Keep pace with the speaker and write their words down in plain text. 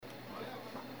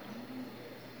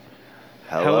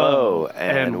Hello,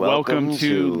 and welcome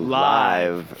to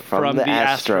Live from the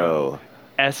Astro,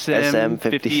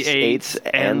 SM58s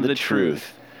and the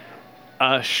Truth,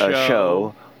 a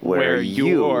show where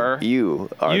you are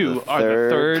the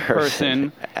third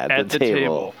person at the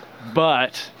table,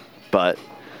 but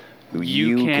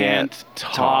you can't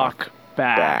talk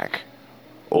back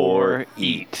or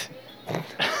eat. All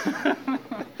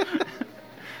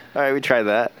right, we tried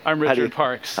that. I'm Richard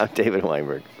Parks. I'm David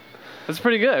Weinberg. That's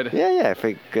pretty good. Yeah, I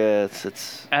think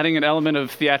it's... Adding an element of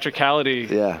theatricality.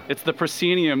 Yeah. It's the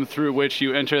proscenium through which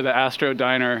you enter the Astro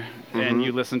Diner and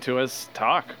you listen to us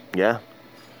talk. Yeah.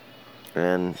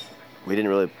 And we didn't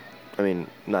really... I mean,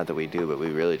 not that we do, but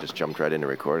we really just jumped right into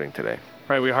recording today.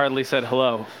 Right, we hardly said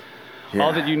hello. Yeah.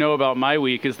 All that you know about my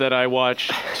week is that I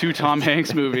watched 2 Tom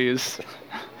Hanks movies.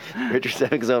 Richard's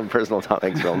having his own personal Tom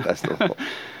Hanks film festival.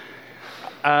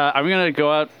 I'm going to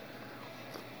go out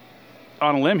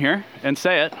on a limb here and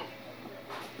say it.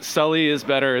 Sully is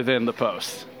better than The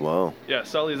Post. Whoa. Yeah,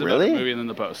 Sully is a better movie than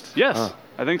The Post. Yes,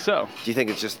 I think so. Do you think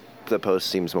it's just The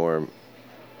Post seems more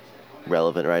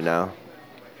relevant right now?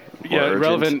 Yeah,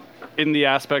 relevant in the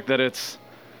aspect that it's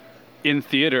in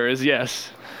theaters,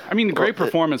 yes. I mean, great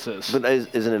performances. But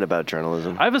isn't it about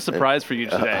journalism? I have a surprise for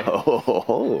you today.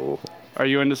 Are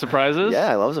you into surprises? Yeah,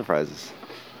 I love surprises.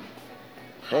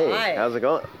 Hey, Hi. How's it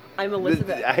going? I'm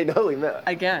Elizabeth. I know we met.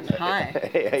 Again, hi.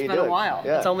 Hey, how you It's been doing? a while.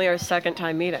 Yeah. It's only our second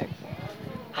time meeting.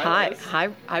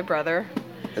 Hi, brother.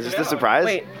 Is this the surprise?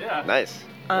 Wait. Yeah. Nice.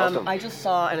 Welcome. I just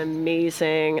saw an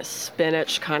amazing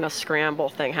spinach kind of scramble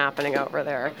thing happening over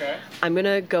there. Okay. I'm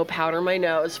gonna go powder my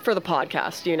nose for the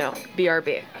podcast. You know,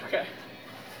 BRB. Okay.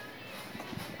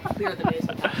 Clear the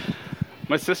nasal.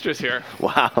 My sister's here.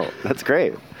 Wow, that's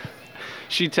great.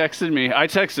 She texted me. I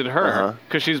texted her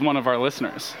because she's one of our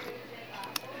listeners.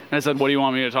 And I said, "What do you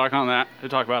want me to talk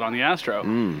about on the Astro?"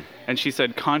 And she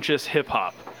said, "Conscious hip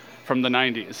hop from the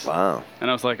 '90s." Wow. And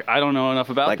I was like, "I don't know enough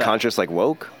about Like that." conscious, like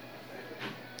woke?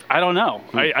 I don't know.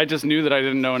 I just knew that I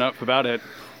didn't know enough about it.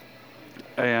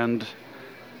 And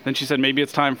then she said, "Maybe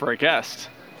it's time for a guest."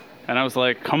 And I was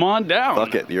like, "Come on down."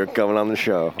 Fuck it, you're coming on the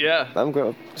show. Yeah.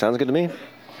 Sounds good to me.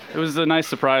 It was a nice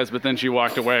surprise, but then she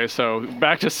walked away. So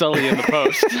back to Sully in the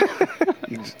Post.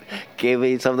 You just gave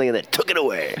me something and then took it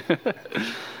away.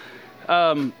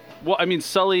 Well, I mean,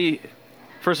 Sully,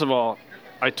 first of all,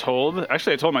 I told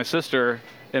my sister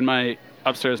and my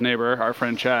upstairs neighbor, our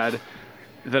friend Chad,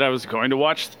 that I was going to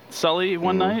watch Sully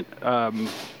one night. I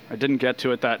didn't get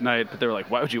to it that night, but they were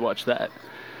like, "Why would you watch that?"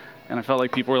 And I felt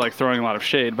like people were like throwing a lot of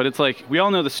shade. But it's like, we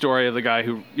all know the story of the guy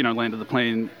who, landed the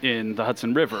plane in the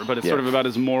Hudson River, but it's sort of about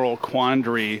his moral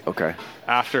quandary. Okay.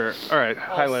 After. All right.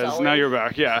 Hi, Liz. Sully? Now you're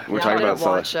back. Yeah. We're talking about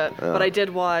Sully. I didn't watch it, but I did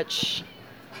watch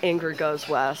Ingrid Goes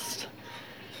West,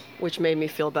 which made me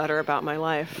feel better about my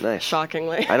life. Nice.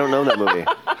 Shockingly. I don't know that movie.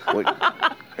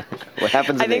 What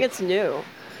happens? I think it's new.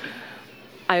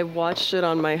 I watched it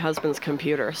on my husband's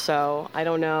computer, so I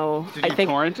don't know. Did you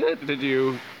torrent it? Did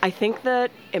you? I think that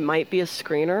it might be a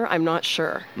screener. I'm not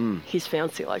sure. He's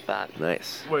fancy like that.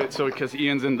 Nice. Wait, so because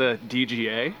Ian's in the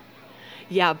DGA?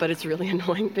 Yeah, but it's really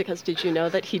annoying because did you know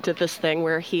that he did this thing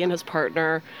where he and his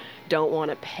partner don't want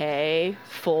to pay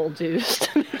full dues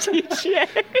to the DGA?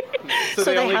 So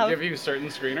they only give you certain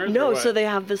screeners? No, so they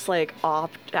have this like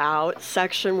opt-out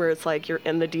section where it's like you're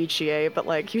in the DGA, but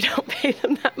like you don't pay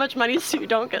them that much money, so you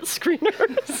don't get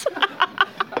screeners.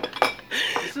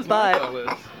 This is but- Martha, Liz.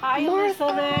 Hi,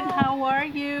 Elizabeth. How are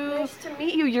you? Nice to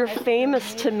meet you. You're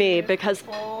famous to me because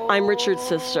I'm Richard's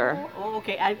sister. Oh,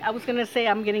 okay. I was going to say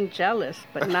I'm getting jealous,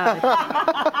 but not.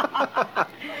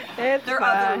 There are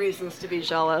other reasons to be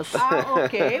jealous.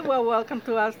 Okay. Well, welcome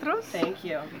to Astros. Thank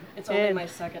you. It's only my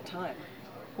second time.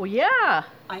 Well, yeah.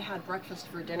 I had breakfast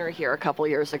for dinner here a couple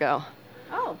years ago.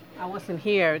 Oh, I wasn't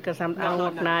here because I'm out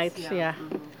of nights. Yeah.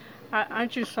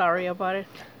 Aren't you sorry about it?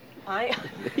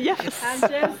 Yes. I'm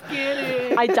just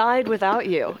kidding. I died without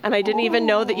you, and I didn't even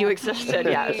know that you existed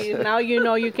yet. Now you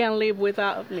know you can't live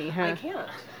without me, huh?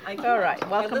 I can't. All right.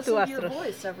 Welcome I listen to to your Astros.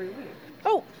 voice every week.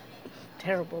 Oh,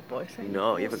 terrible voice.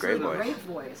 No, you have a great voice. Great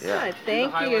voice. Yeah. Right,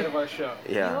 thank The highlight of you. our show.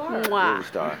 Yeah. Mwah. Movie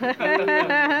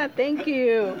star. Thank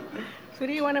you. So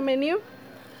do you want a menu?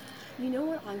 You know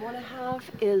what I want to have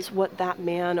is what that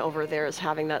man over there is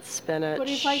having, that spinach. But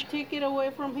if I take it away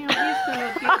from him, he's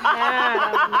gonna get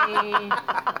mad at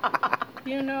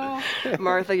me. You know,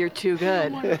 Martha, you're too I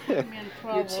good. want to put me in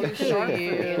trouble. You're too sharp for me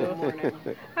in the morning.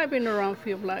 I've been around a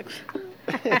few blocks.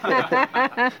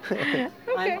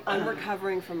 I'm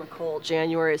recovering from a cold.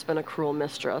 January has been a cruel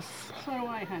mistress. So do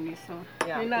I, honey. So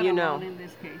Yeah, you're not you know. alone in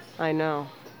this case. I know.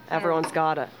 Everyone's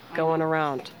got it going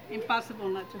around. Impossible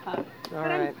not to have it. All But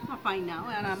right. I'm fine now,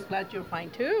 and I'm glad you're fine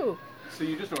too. So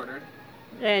you just ordered.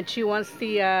 And she wants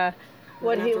the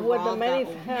what gonna have to the rob man that is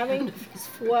one. having.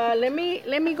 Well, let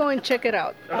me go and check it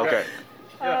out. Okay.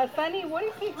 Sunny, what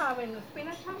is he having? A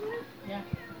spinach omelet? Yeah.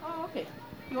 Oh, okay.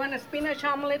 You want a spinach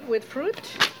omelet with fruit?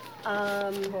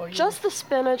 Just the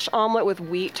spinach omelet with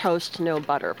wheat toast, no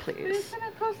butter, It's please.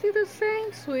 gonna cost you the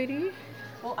same, sweetie.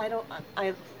 Well,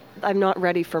 I'm not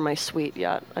ready for my sweet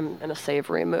yet. I'm in a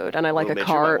savory mood, and I like Well, a Mitch,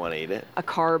 you might carb. want to eat it. A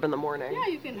carb in the morning. Yeah,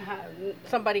 you can have.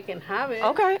 Somebody can have it.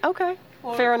 Okay.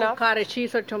 Or Fair put enough. Cottage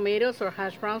cheese or tomatoes or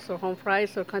hash browns or home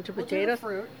fries or country potatoes.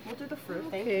 We'll do the fruit.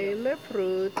 Thank Okay, le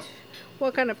fruit.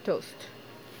 What kind of toast?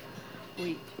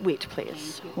 Wheat,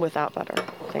 please, without butter.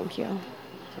 Thank you.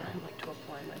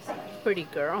 Pretty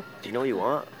girl. Do you know what you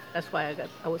want? That's why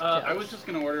I was I jealous. was just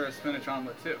gonna order a spinach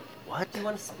omelet too. What? Do you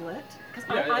want to split? Because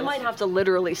Yeah, I might let's- have to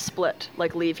literally split,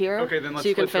 like leave here, Okay, then let's so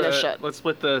you can split finish the, it. Let's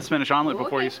split the spinach omelet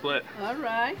before Okay. you split. All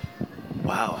right.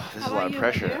 Wow, this is How a lot about of you,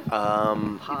 pressure. dear?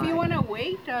 If you want to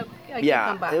wait, I can Yeah,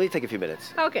 come back. let me take a few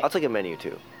minutes. Okay. I'll take a menu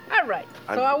too. All right.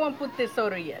 So I'm- I won't put this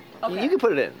order yet. Okay. You can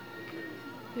put it in.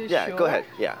 You Yeah, sure? go ahead.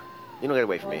 Yeah. You don't gotta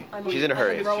wait for me. She's in a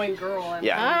hurry. growing girl.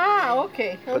 Yeah. Ah,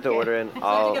 okay. Put the okay. order in.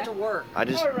 I have to get to work. I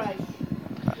just. All right.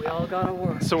 We all gotta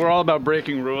work. So we're all about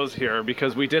breaking rules here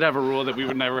because we did have a rule that we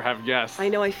would never have guests. I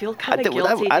know. I feel kind of think-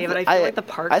 guilty, David. I feel like the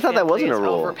park. I thought that family wasn't a is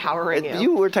rule. Overpowering you.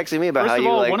 You were texting me about First how of you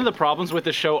all, like. one of the problems with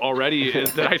the show already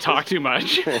is that I talk too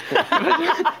much.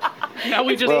 Now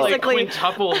we just Well- like Basically-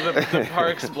 quintuple the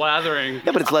park's blathering.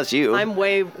 Yeah, but it's less you. I'm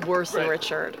way worse than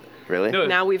Richard. Really? No.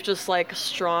 Now we've just like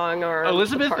strong our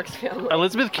Elizabeth, Parks family.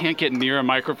 Elizabeth can't get near a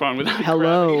microphone without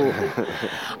Hello.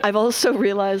 I've also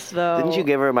realized though. Didn't you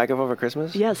give her a microphone for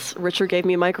Christmas? Yes, Richard gave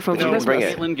me a microphone But for you didn't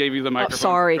Christmas. bring it. Caitlin gave you the Oh, microphone.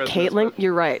 sorry, for Christmas, Caitlin. but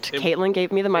You're right. it- Caitlin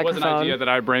gave me the It was microphone. an idea that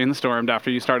I brainstormed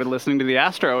after you started listening to the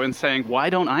Astro and saying, "Why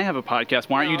don't I have a podcast?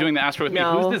 Why aren't you doing the Astro with me?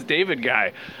 No. Who's this David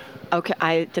guy?" Okay,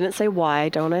 I didn't say why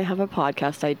don't I have a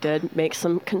podcast. I did make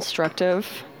some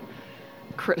constructive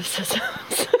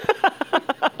criticisms.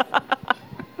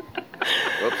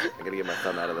 Whoops. I gotta get my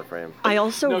thumb out of the frame. I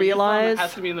also No, your thumb realized.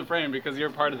 has to be in the frame because you're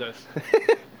part of this.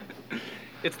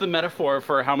 It's the metaphor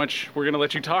for how much we're going to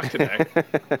let you talk today.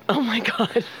 Oh my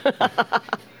god. All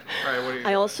right, what do you?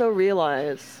 I also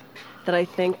realize that I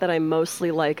think that I mostly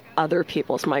like other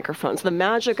people's microphones. The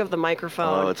magic of the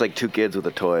microphone. Oh, it's like two kids with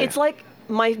a toy. It's like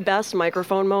my best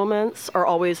microphone moments are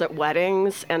always at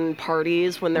weddings and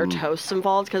parties when there are toasts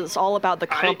involved because it's all about the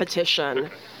competition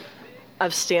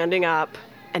of standing up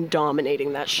and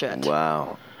dominating that shit.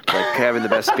 Wow. Like having the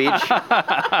best speech.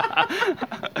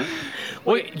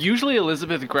 Well, usually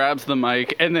Elizabeth grabs the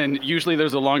mic, and then usually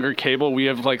there's a longer cable. We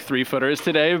have like 3-footers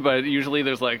today, but usually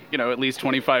there's like, at least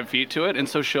 25 feet to it. And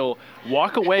so she'll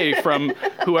walk away from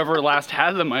whoever last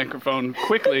had the microphone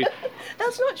quickly.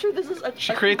 That's not true. This is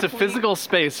She creates a physical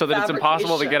space so that it's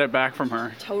impossible to get it back from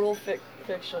her. total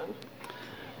fiction.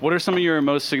 What are some of your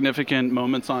most significant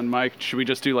moments on mic? Should we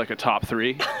just do like a top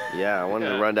 3 Yeah, I wanted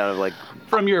Yeah. to run down of like.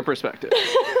 from your perspective?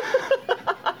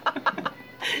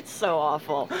 So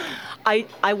awful.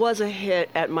 I was a hit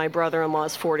at my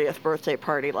brother-in-law's 40th birthday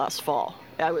party last fall.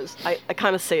 I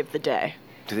kind of saved the day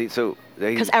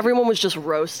because everyone was just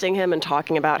roasting him and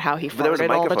talking about how he But there was a farted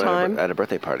all the microphone time. at a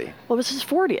birthday party. Well, it was his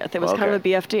 40th. It was kind of a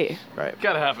BFD. Right.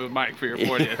 Gotta have a mic for your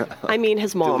 40th. I mean,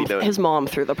 his mom. Dilly-dilly. His mom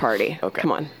threw the party. Okay.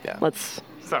 Come on. Yeah. Let's.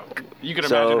 So you can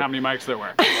So- imagine how many mics there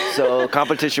were. So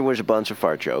competition was a bunch of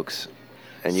fart jokes,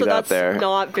 and you so got that's there.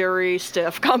 not very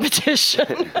stiff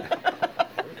competition.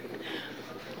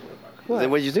 Then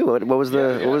what did you do? What was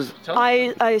the? What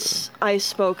was? I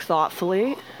spoke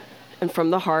thoughtfully and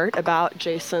from the heart about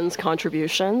Jason's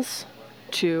contributions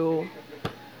to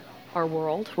our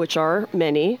world, which are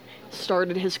many.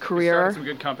 Started his Started career some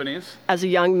good companies. as a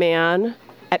young man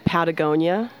at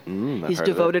Patagonia. I've He's heard of it.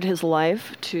 devoted his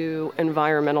life to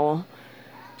environmental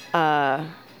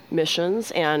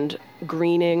missions and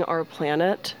greening our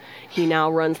planet. He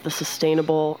now runs the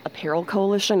Sustainable Apparel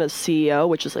Coalition as CEO,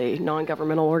 which is a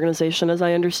non-governmental organization, as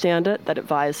I understand it, that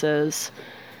advises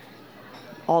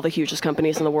all the hugest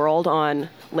companies in the world on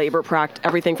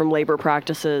everything from labor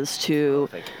practices to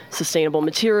sustainable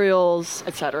materials,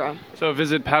 etc. So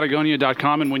visit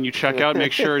Patagonia.com, and when you check out,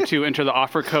 make sure to enter the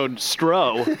offer code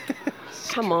STRO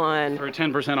Come on. for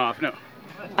 10% off. No.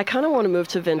 I kind of want to move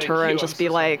to Ventura you, and just I'm be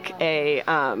so like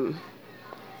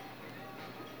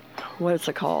what is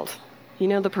it called? You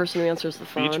know, the person who answers the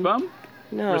phone? Beach bum?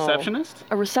 No. Receptionist?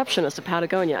 A receptionist at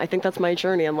Patagonia. I think that's my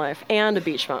journey in life. And a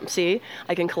beach bum. See,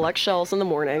 I can collect shells in the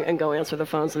morning and go answer the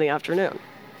phones in the afternoon.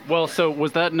 Well, so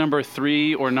was that number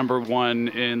 3 or number 1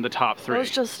 in the top 3? It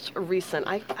was just recent.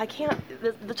 I can't.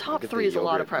 The top Look at 3 the is a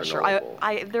lot yogurt of pressure. granola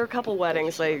bowl. There are a couple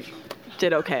weddings I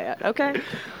did okay at. Okay.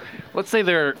 let's say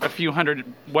there are a few hundred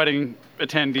wedding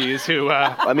attendees who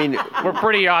I mean, were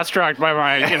pretty awestruck by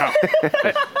my, you know.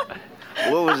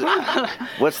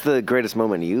 what's the greatest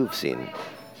moment you've seen?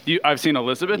 I've seen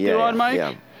Elizabeth do on mic.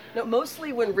 Yeah. No,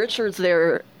 mostly when Richard's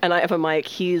there and I have a mic,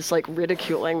 he's like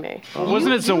ridiculing me.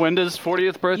 Wasn't it Zawinda's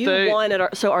 40th birthday? You won at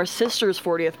our sister's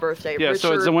 40th birthday. Yeah,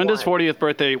 so Richard Zawinda's won. 40th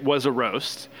birthday was a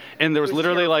roast, and there was It was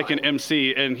literally like an terrifying.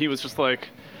 MC, and he was just like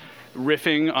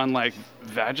riffing on like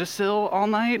Vagisil all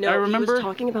night. No, I remember. he was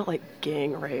talking about like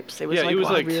gang rapes. It was Yeah, like, he was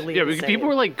like, really yeah, because insane. people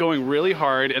were like going really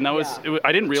hard, and that was, Yeah.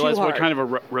 I didn't realize what hard. kind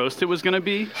of a roast it was going to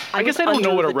be. I guess was I don't know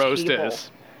under what a the roast table. is.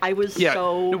 I was Yeah,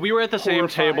 so we were at the same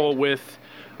horrified. table with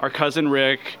our cousin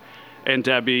Rick and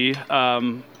Debbie,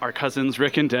 our cousins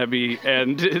Rick and Debbie,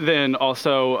 and then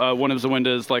also one of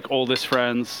Zawinda's like oldest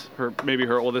friends, maybe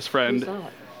her oldest friend. Who's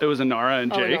that? It was Anara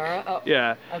and Oh, Jake. Anara? Oh.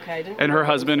 Yeah. Okay, I didn't And her know.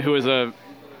 husband, who is a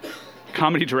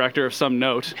comedy director of some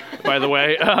note, by the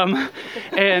way.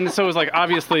 And so it was like,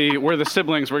 obviously, we're the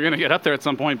siblings. We're going to get up there at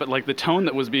some point. But like the tone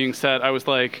that was being set, I was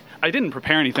like, I didn't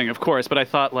prepare anything, of course, but I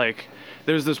thought like,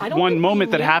 there's this I don't one think we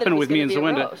moment that knew that happened it was with me and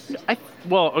gonna be a Zawinda. roast.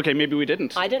 Well, okay, maybe we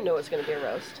didn't. I didn't know it was going to be a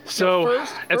roast. So, No,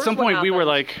 at some what point, we were happened-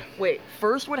 like- Wait,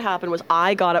 first what happened was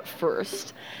I got up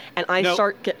first, and I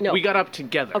No, we got up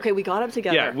together. Okay, we got up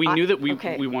together. Yeah, we knew that we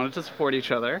okay, wanted to support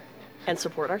each other. and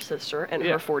support our sister and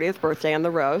Yeah. her 40th birthday and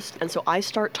the roast. And so I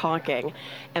start talking,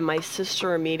 and my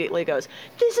sister immediately goes,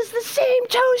 "This is the same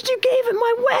toast you gave at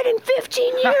my wedding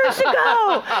 15 years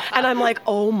ago." And I'm like,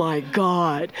 "Oh my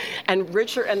God." And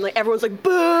Richard, and like everyone's like,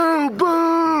 "Boo,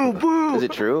 boo, boo." Is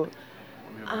it true?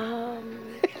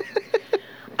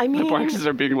 I mean, The Parkses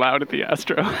are being loud at the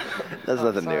Astro. That's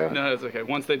nothing sorry. new. No, it's okay.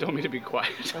 Once they told me to be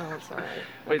quiet. Oh, sorry.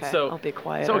 Wait, Okay, so I'll be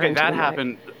quiet. So okay, into that the mic.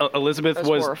 happened. Elizabeth That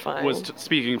was horrifying. was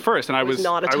speaking first, and I was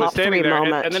not a I was top standing three there,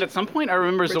 moment. and then at some point I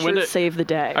remember Richard Zawinda saved the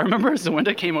day. I remember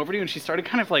Zawinda came over to you and she started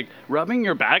kind of like rubbing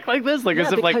your back like this, like Yeah,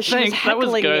 as if like because she was thanks, that was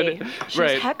heckling good. me. She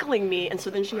right. was heckling me, and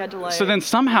so then she had to like. So then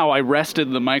somehow I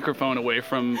wrested the microphone away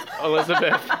from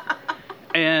Elizabeth.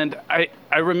 And I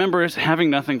remember having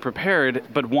nothing prepared,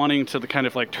 but wanting to kind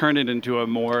of like turn it into a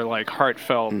more like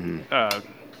heartfelt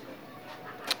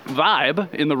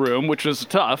vibe in the room, which was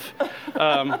tough.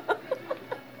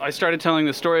 I started telling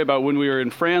the story about when we were in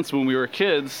France when we were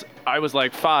kids. I was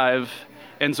like 5,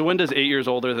 and Zawinda's 8 years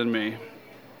older than me.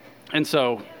 And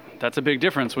so that's a big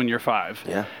difference when you're 5.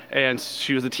 Yeah. And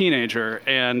she was a teenager,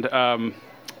 and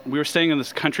we were staying in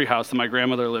this country house that my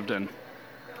grandmother lived in.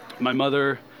 My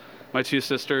mother, my 2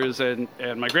 sisters, and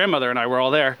my grandmother and I were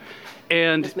all there.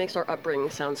 And This makes our upbringing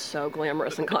sound so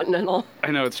glamorous and continental.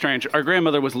 I know it's strange. Our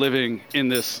grandmother was living in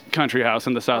this country house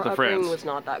in the south Our of France. upbringing was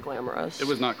not that glamorous. It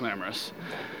was not glamorous.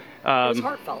 It was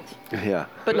heartfelt, Yeah.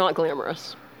 but not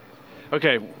glamorous.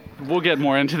 Okay, we'll get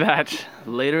more into that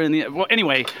later in the. Well,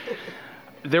 anyway,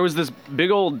 there was this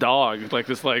big old dog, like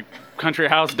this like country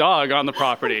house dog on the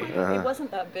property. It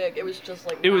wasn't that big. It was just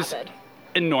like It was rabid.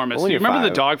 enormous. Well, when Do you you're remember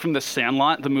the 5. dog from The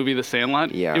Sandlot, the movie The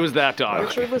Sandlot? Yeah. It was that dog.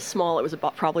 Richard was small. It was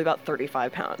probably about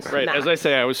 35 pounds. Right, max. as I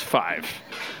say, I was 5.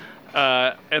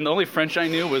 And the only French I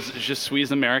knew was Je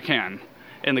suis américain,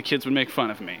 and the kids would make fun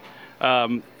of me.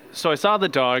 So I saw the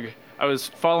dog. I was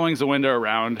following Zawinda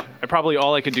around.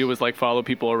 All I could do was like follow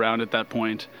people around at that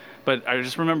point. But I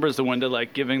just remember Zawinda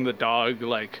like giving the dog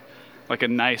like a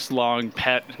nice long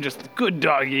pet, just good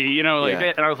doggy, you know, like.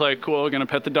 Yeah. And I was like, cool, gonna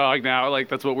pet the dog now. Like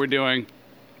that's what we're doing.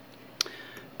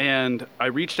 And I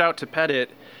reached out to pet it,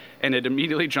 and it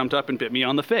immediately jumped up and bit me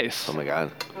on the face Oh my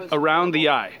God. around the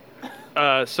eye.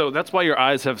 So that's why your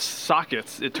eyes have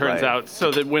sockets, it turns Right. out,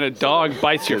 so that when a dog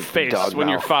bites your Good face dog when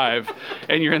you're mouth. 5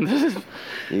 and you're in the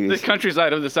You-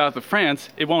 countryside of the south of France,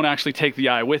 it won't actually take the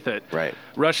eye with it. Right.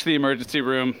 Rushed to the emergency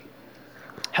room,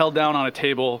 held down on a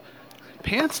table,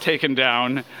 pants taken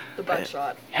down, The butt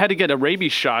shot. had to get a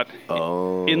rabies shot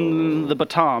Oh. in the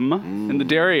bottom, in the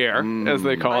derriere, as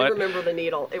they call I it. remember the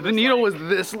needle. It The needle like, was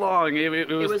this long. It was like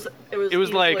easily- a it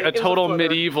was total footer.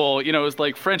 medieval. You know, it was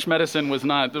like French medicine was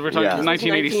not. We're talking Yeah. This was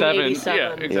 1987.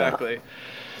 1987. Yeah, exactly.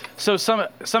 So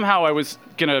somehow I was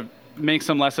gonna make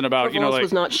some lesson about Provence like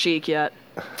was not chic yet.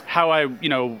 how I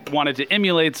wanted to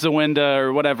emulate Zawinda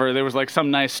or whatever. There was like some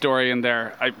nice story in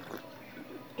there.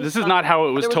 This is not how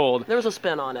it was told. There was a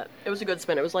spin on it. It was a good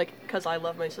spin. It was like, because I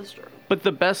love my sister. But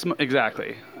the best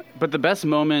exactly. But the best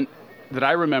moment that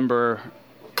I remember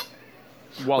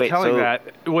while Wait, telling so- that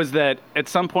was that at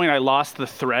some point I lost the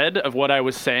thread of what I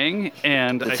was saying,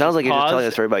 and It I sounds like you're just telling a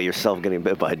paused. story about yourself getting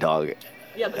bit by a dog.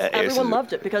 Yeah, everyone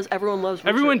loved it because everyone loves Richard.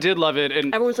 Everyone did love it,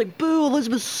 and Everyone's like, boo,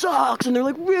 Elizabeth sucks. And they're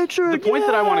like, Richard, the point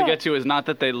that I want to yeah!" get to is not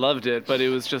that they loved it, but it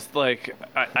was just like,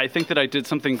 I think that I did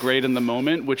something great in the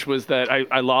moment, which was that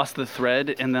I lost the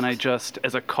thread, and then I just,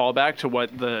 as a callback to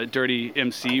what the Dirty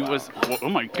MC was, oh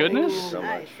my goodness, So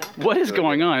much. what is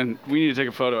going on? We need to take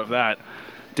a photo of that.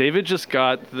 David just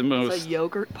got the It's most, a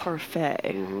yogurt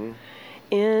parfait.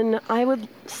 In, I would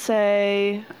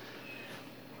say,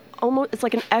 almost, it's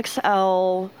like an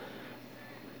XL,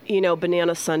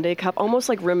 banana sundae cup, almost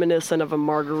like reminiscent of a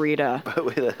margarita.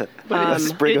 With a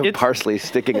sprig of it's- parsley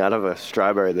sticking out of a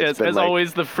strawberry that's been as like,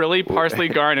 always, the frilly parsley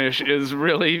garnish is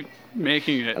really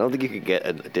making I it. don't think you could get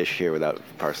a dish here without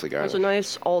parsley garnish. There's a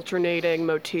nice alternating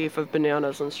motif of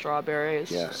bananas and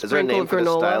strawberries. Yeah. Is there a name Sprinkled for the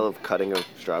granola. style of cutting a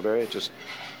strawberry? Just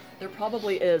There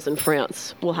probably is in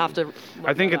France. We'll have to.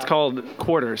 I think it's called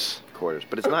quarters. quarters,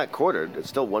 but it's not quartered. It's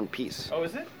still one piece. Oh,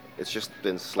 is it? It's just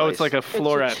been sliced. Oh, it's like a It's a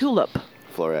floret. tulip.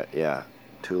 floret. Yeah,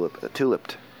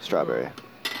 tuliped strawberry.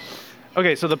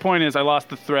 Okay, so the point is I lost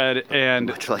the thread and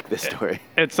Much like this story.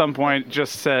 at some point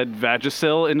just said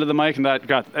Vagisil into the mic, and that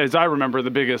got, as I remember,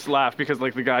 the biggest laugh because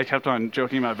like the guy kept on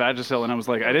joking about Vagisil, and I was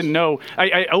like, I didn't know.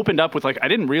 I opened up with like, I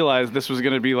didn't realize this was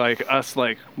gonna be like us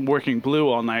like working blue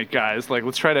all night, guys. Like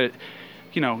let's try to,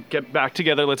 get back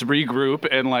together. Let's regroup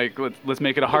and like let's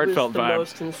make it a heartfelt It was the vibe.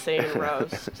 most insane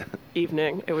roast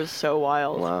evening. It was so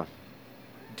wild. Wow.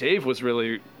 Dave was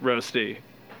really roasty.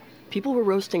 People were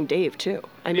roasting Dave too.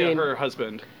 I Yeah, mean, her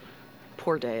husband.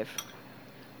 poor Dave.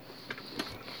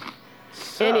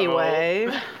 So, Anyway,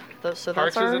 so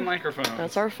Parks that's is our in microphones.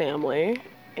 that's our family.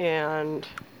 And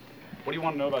What do you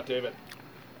want to know about David?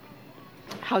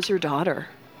 how's your daughter?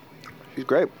 She's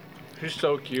great. He's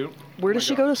so cute. Where does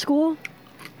she go to school?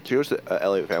 She goes to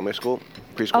Elliott Family School,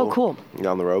 preschool. Oh, cool.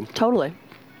 Down the road. Totally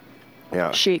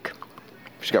Yeah. chic.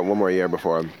 She's got one more year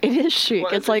before him. It is chic.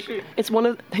 What It's is like chic? it's one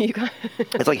of you guys.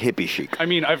 It's like hippie chic. I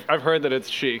mean, I've heard that it's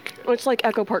chic. It's like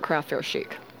Echo Park Craft Fair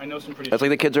chic. I know some pretty. It's like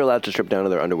the kids are allowed to strip down to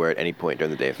their underwear at any point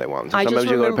during the day if they want. So I sometimes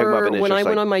just you go to pick them up remember and it's when just I like,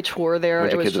 went on my tour there,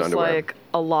 bunch it of was kids in just underwear. like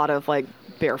a lot of like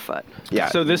barefoot. yeah.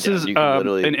 So this yeah, is you can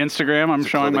literally- an Instagram. I'm it's a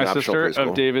showing my clothing optional sister preschool.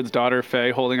 of David's daughter Faye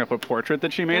holding up a portrait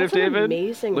that she made That's of an David.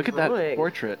 amazing Look at that drawing.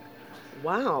 portrait.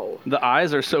 Wow. The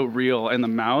eyes are so real, and the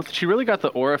mouth. She really got the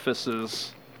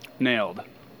orifices nailed.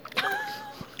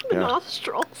 The Yeah.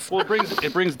 nostrils. Well,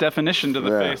 it brings definition to the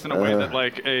Yeah, face in a way that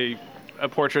like a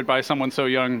portrait by someone so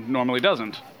young normally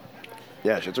doesn't.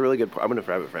 Yeah, it's a really good. I'm gonna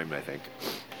have it framed, I think.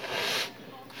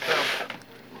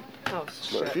 Oh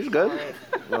shit. She's good.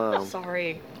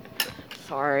 Sorry.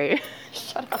 Sorry.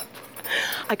 Shut up.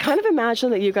 I kind of imagine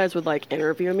that you guys would like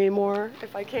interview me more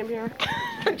if I came here.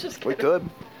 I'm just We kidding. could.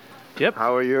 Yep.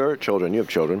 How are your children? You have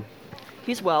children.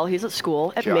 He's well. He's at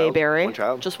school at Child? Mayberry. One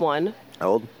child? Just one. How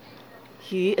old?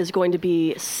 He is going to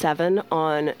be 7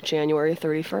 on January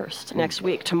 31st, next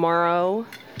week. Tomorrow,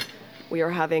 we are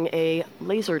having a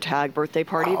laser tag birthday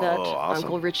party that awesome.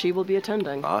 Uncle Richie will be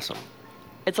attending. Awesome.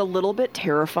 It's a little bit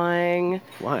terrifying.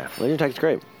 Why? Laser tag's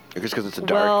great. Just because it's a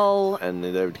dark Well, and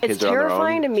the It's kids are on their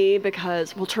terrifying to own. me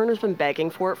because, well, Turner's been begging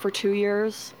for it for 2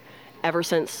 years, ever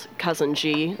since cousin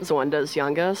G, Zwanda's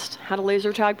youngest, had a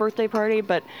laser tag birthday party.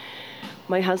 But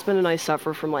my husband and I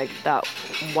suffer from like that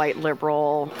white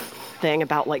liberal thing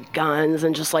about like guns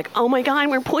and just like, oh my God,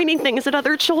 we're pointing things at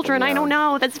other children. I Yeah. don't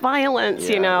know, that's violence,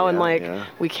 Yeah, and yeah, like yeah.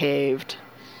 we caved.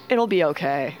 It'll be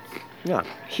okay. Yeah.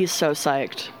 He's so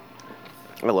psyched.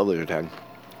 I love laser tag.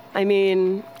 I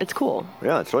mean, it's cool.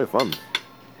 Yeah, it's really fun.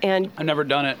 And I've never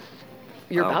done it.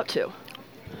 you're Oh. about to.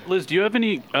 Liz, do you have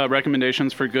any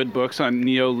recommendations for good books on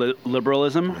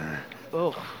neoliberalism?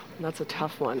 Oh, that's a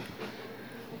tough one.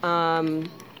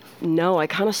 No, I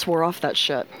kind of swore off that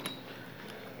shit.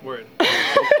 Word.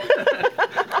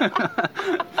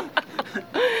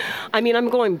 I mean, I'm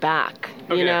going back,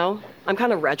 Okay. you know? I'm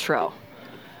kind of retro.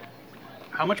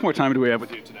 How much more time do we have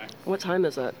with you today? What time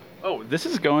is it? Oh, this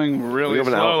is going really We have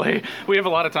an hour. slowly. We have a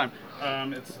lot of time.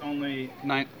 It's only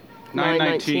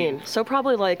 9:19. So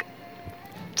probably like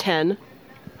 10.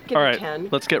 Give All me right, 10.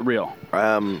 let's get real.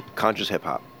 Conscious hip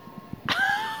hop.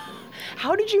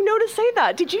 How did you know to say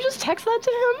that? Did you just text that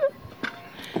to him?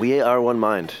 We are one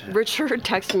mind. Richard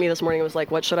texted me this morning and was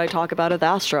like, what should I talk about at the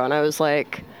Astro? And I was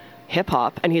like, hip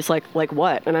hop. And he's like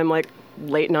what? And I'm like,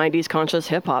 late 90s conscious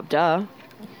hip hop, duh.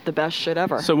 The best shit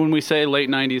ever. So when we say late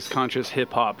 90s conscious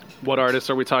hip hop, what artists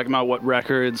are we talking about? What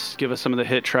records? Give us some of the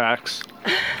hit tracks.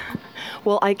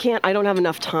 Well, I don't have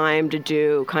enough time to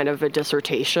do kind of a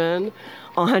dissertation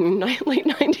on late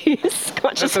 90s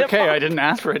conscious That's okay. hip-hop. I didn't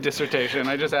ask for a dissertation.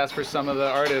 I just asked for some of the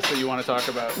artists that you want to talk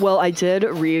about. Well, I did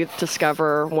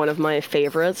rediscover one of my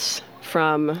favorites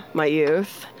from my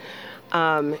youth.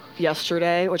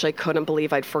 yesterday, which I couldn't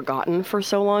believe I'd forgotten for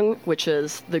so long, which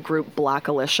is the group Black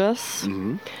Alicious.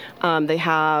 They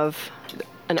have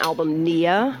an album,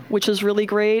 Nia, which is really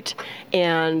great.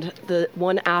 And the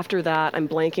one after that, I'm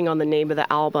blanking on the name of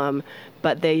the album,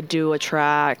 but they do a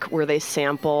track where they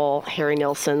sample Harry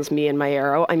Nilsson's Me and My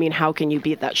Arrow. I mean, how can you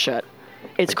beat that shit?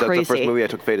 It's crazy. That's the first movie I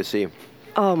took Faye to see.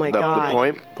 Oh my God.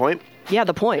 The Point? Yeah,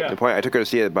 The Point. Yeah. The Point. I took her to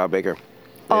see it at Bob Baker.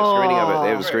 They have a screening of it. They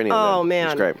have a screening of it. Oh, man.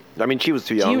 It's great. I mean, she was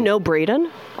too young. Do you know Braden,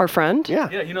 our friend? Yeah.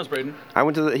 Yeah, he knows Braden. I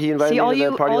went to he invited See, me all to the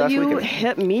you, party all last you weekend.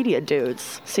 hip media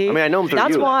dudes. See, I mean, I know him through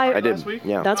that's you. why I did. Last week?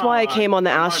 Yeah. That's why I came on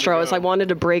the I wanted to Astro. Is go. I wanted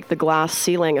to break the glass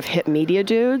ceiling of hip media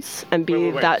dudes and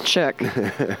be Wait. that chick.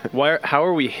 How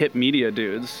are we hip media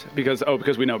dudes? Because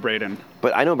we know Braden.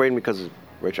 But I know Braden because of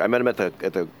Rich. I met him at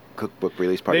the cookbook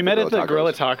release party. They met for at the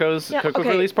Gorilla Tacos Yeah, cookbook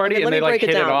okay, release party, okay, and let they me like break hit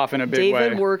it down. off in a big way.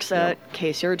 David works at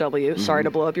KCRW. Sorry to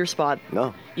blow up your spot.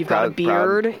 No. You've got a Proud-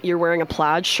 beard. You're wearing a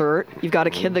plaid shirt. You've got a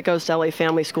kid that goes to LA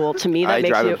Family School. To me, that I makes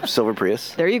drive you. a silver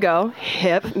Prius. There you go,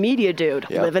 hip media dude,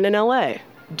 Yeah. living in LA,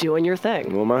 doing your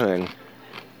thing. Well, my thing.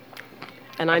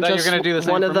 And I'm thought you were just gonna do the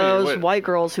same one for of me. those What? white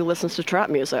girls who listens to trap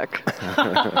music.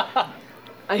 I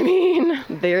mean,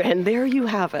 there you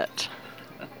have it.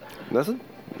 Nothing.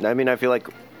 I mean, I feel like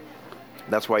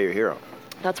that's why you're a hero.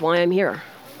 That's why I'm here.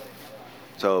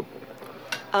 So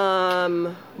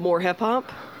More hip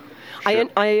hop. Sure.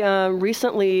 I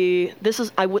recently. This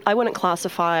is I wouldn't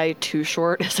classify Too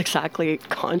Short as exactly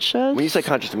conscious. when you say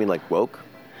conscious, you mean like woke?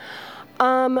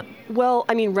 Well,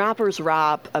 I mean, rappers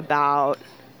rap about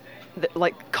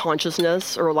like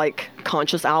consciousness or like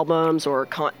conscious albums or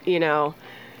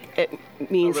it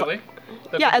means Oh, really?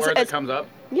 That's Yeah, a as- word as- that comes up.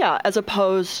 yeah, as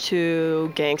opposed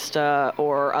to gangsta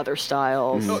or other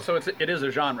styles. Oh, so it is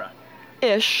a genre.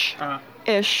 Ish. Uh-huh.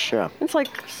 Ish. Yeah. It's like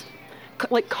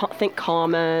think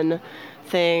Common,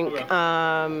 think Okay.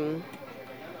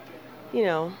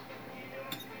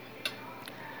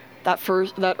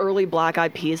 that early Black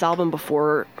Eyed Peas album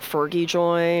before Fergie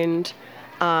joined.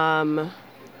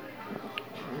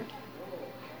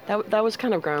 That was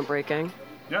kind of groundbreaking.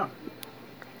 Yeah.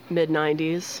 Mid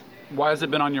 90s. Why has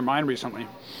it been on your mind recently?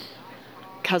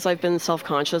 Because I've been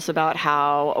self-conscious about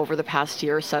how over the past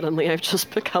year suddenly I've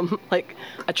just become like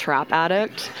a trap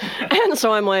addict. And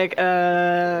so I'm like,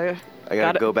 I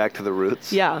gotta go back to the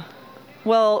roots. Yeah.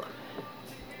 Well,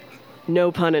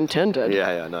 no pun intended.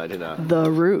 Yeah. No, I did not. The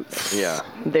roots. Yeah.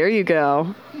 There you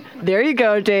go. There you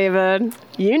go, David.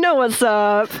 You know what's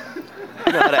up. I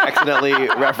know how to accidentally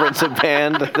reference a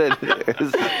band that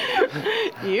is.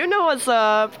 You know what's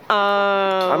up.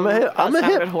 I'm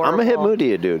a hip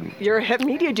media dude. You're a hip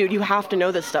media dude. You have to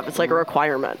know this stuff. It's like a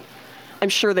requirement. I'm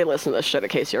sure they listen to this shit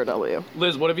at KCRW.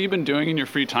 Liz, what have you been doing in your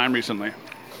free time recently?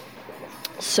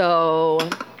 So,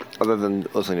 Other than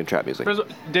listening to trap music. First,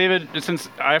 David, since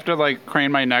I have to like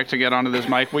crane my neck to get onto this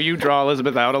mic, will you draw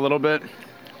Elizabeth out a little bit?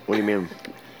 What do you mean?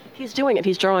 he's doing it.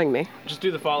 He's drawing me. Just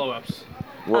do the follow-ups.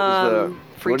 What was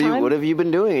free time? What have you been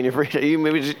doing in your free time? Do you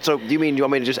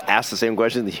want me to just ask the same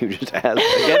question that you just asked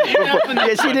again?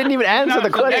 Yeah, she didn't even answer No, the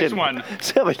the question. next one.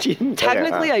 So, but she didn't-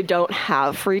 Technically, okay, I don't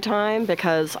have free time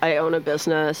because I own a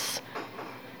business,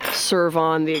 serve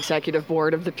on the executive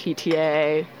board of the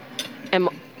PTA, am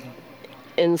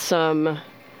in some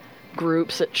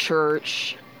groups at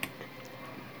church,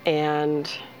 and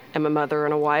am a mother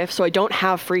and a wife. So I don't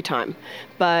have free time.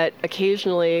 But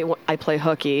occasionally I play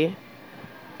hooky.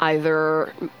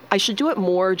 Either I should do it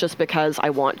more just because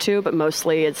I want to, but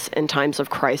mostly it's in times of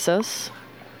crisis.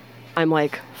 I'm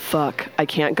like, fuck, I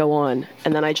can't go on.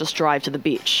 And then I just drive to the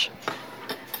beach,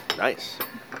 Nice.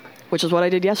 which is what I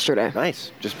did yesterday.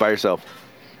 Nice. Just by yourself.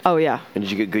 Oh, yeah. And did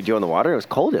you get good deal in the water? It was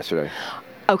cold yesterday.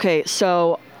 Okay,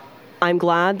 so I'm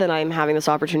glad that I'm having this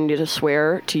opportunity to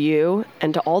swear to you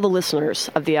and to all the listeners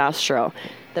of the Astro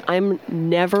that I'm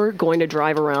never going to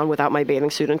drive around without my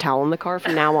bathing suit and towel in the car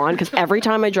from now on, because every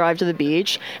time I drive to the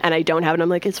beach and I don't have it, I'm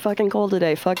like, it's fucking cold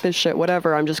today, fuck this shit,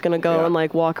 whatever, I'm just gonna go Yeah. and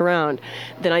like walk around.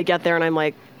 Then I get there and I'm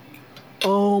like,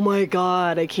 oh my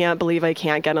God, I can't believe I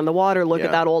can't get in the water. Look Yeah.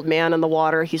 at that old man in the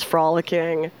water, he's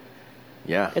frolicking.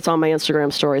 Yeah. It's on my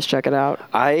Instagram stories, check it out.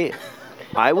 I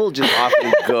will just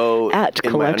often go At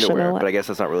in my Collection underwear, LA. but I guess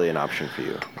that's not really an option for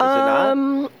you. Is it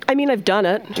not? I mean, I've done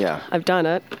it. Yeah. I've done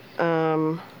it.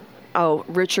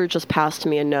 Richard just passed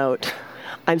me a note.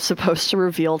 I'm supposed to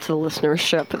reveal to the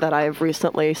listenership that I have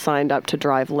recently signed up to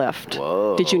drive Lyft.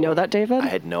 Whoa. Did you know that, David? I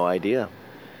had no idea.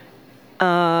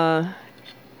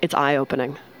 It's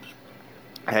eye-opening.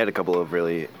 I had a couple of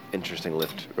really interesting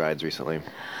Lyft rides recently,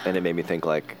 and it made me think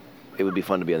like it would be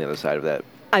fun to be on the other side of that.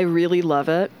 I really love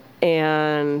it,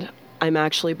 and I'm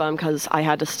actually bummed because I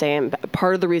had to stay in bed.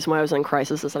 Part of the reason why I was in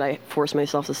crisis is that I forced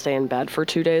myself to stay in bed for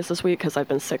 2 days this week because I've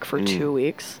been sick for 2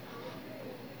 weeks.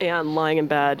 And lying in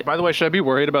bed. By the way, should I be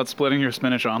worried about splitting your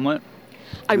spinach omelet?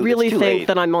 I Dude, really it's too think late.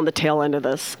 that I'm on the tail end of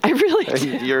this. I really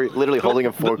do. You're literally holding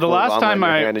a fork. The full of last omelet time in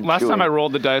your hand and last time chewing. I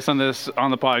rolled the dice on this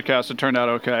on the podcast, it turned out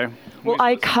okay. Well,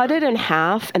 I cut it in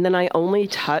half, and then I only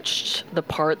touched the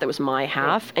part that was my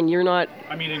half, and you're not,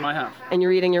 I'm eating my half. and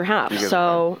you're eating your half. guys are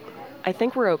So I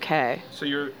think we're okay, So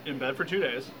you're in bed for 2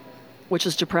 days. which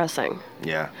is depressing.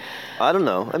 Yeah. I don't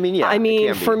know. I mean, yeah. I it mean,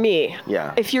 can be. for me,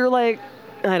 Yeah. if you're like,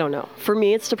 I don't know. For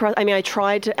me, it's depressing. I mean, I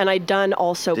tried to, and I'd done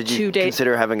also Did you 2 days.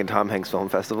 consider having a Tom Hanks film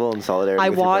festival in solidarity I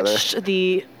with your brother? watched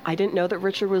I didn't know that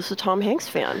Richard was a Tom Hanks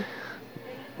fan.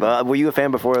 Were you a fan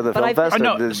before the film I- fest? I or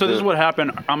know. the- So this is the- what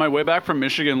happened. On my way back from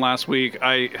Michigan last week,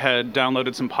 I had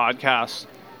downloaded some podcasts,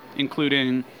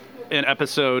 including an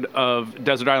episode of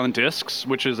Desert Island Discs,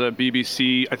 which is a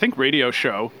BBC, I think, radio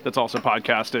show that's also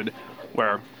podcasted,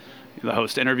 where the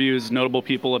host interviews notable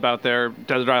people about their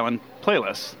Desert Island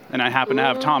playlists. And I happen to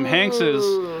have Tom Hanks's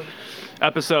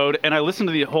episode, and I listened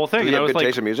to the whole thing, Does he and I have was good like,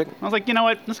 taste in music? I was like, you know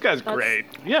what, this guy's great.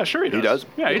 Yeah, sure he does. does?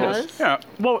 Yeah, he He does. does? Yeah.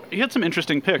 Well, he had some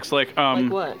interesting picks, like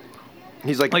Like what?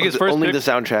 He's like Like his first only pick-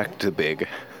 the soundtrack to Big.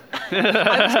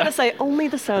 I was going to say only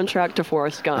the soundtrack to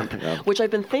Forrest Gump, which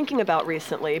I've been thinking about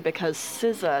recently because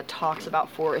SZA talks about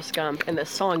Forrest Gump in this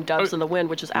song "Doves in the Wind,"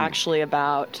 which is actually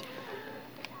about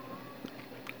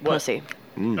What? pussy.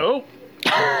 Oh,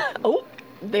 Oh,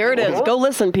 there it is. Go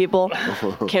listen, people.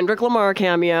 Kendrick Lamar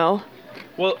cameo.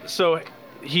 well, so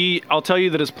I'll tell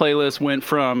you that his playlist went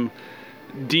from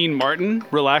Dean Martin,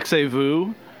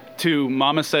 Relaxez-Vous, to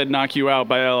Mama Said Knock You Out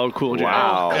by LL Cool J.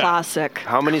 Wow. Yeah. Classic.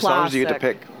 How many songs do you get to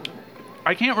Classic. pick?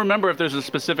 I can't remember if there's a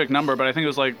specific number, but I think it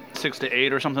was like 6 to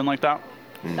 8 or something like that.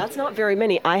 That's not very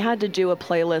many. I had to do a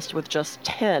playlist with just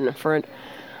 10 for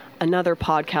another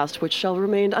podcast, which shall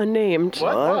remain unnamed.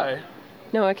 What? What? Why?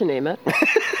 No, I can name it.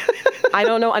 I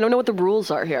don't know. I don't know what the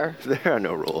rules are here. There are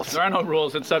no rules. There are no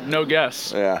rules except no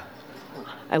guess. Yeah.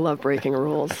 I love breaking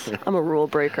rules. I'm a rule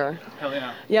breaker. Hell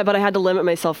yeah. Yeah, but I had to limit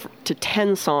myself to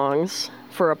 10 songs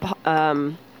for a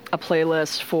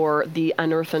playlist for the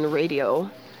Unearthen Radio,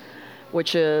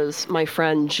 which is my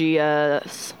friend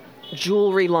Gia's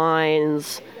Jewelry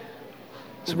Lines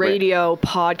radio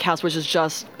podcast, which is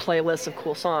just playlists of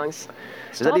cool songs.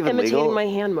 Stop that even imitating legal? my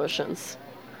hand motions.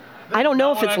 I don't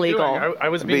know if What it's I'm legal. doing. I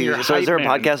was being your So is hype there a man.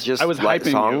 podcast just I was like hyping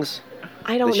you. songs?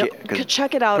 I don't know. 'Cause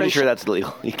Check it out. Pretty and sure that's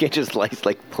illegal. You can't just like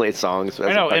play songs. as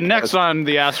I a know. And podcast. next on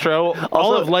the Astro,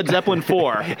 all Also- of Led Zeppelin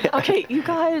 4. Okay, you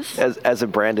guys. As a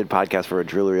branded podcast for a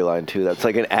jewelry line too, that's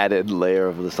like an added layer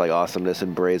of this like awesomeness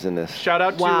and brazenness. Shout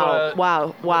out to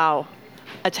Wow.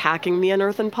 Attacking the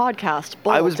Unearthen podcast.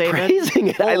 Bold, I was David. praising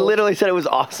it. I Bold. literally said it was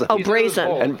awesome. Oh, He said it was brazen.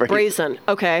 bold. And brazen.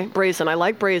 Okay, brazen. I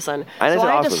like brazen. I So said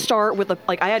I had to awesome. start with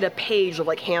I had a page of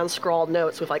like hand scrawled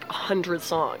notes with like 100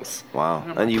 songs. Wow.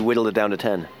 And you whittled it down to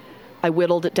 10. I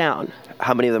whittled it down.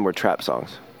 How many of them were trap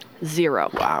songs?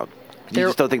 0. Wow. You There-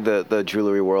 just don't think the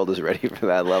jewelry world is ready for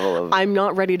that level of... I'm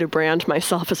not ready to brand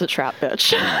myself as a trap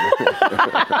bitch.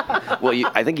 Well,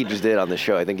 I think you just did on the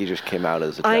show. I think you just came out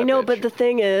as a trap I know, bitch. but the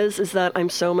thing is that I'm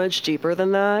so much deeper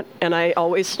than that, and I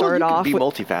always Well, start you off can be with.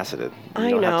 multifaceted. You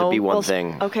I don't know. have to be one Well,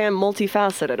 thing. Okay, I'm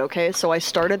multifaceted, okay? So I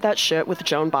started that shit with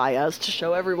Joan Baez to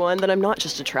show everyone that I'm not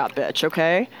just a trap bitch,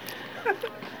 okay?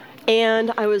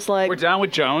 And I was like, We're down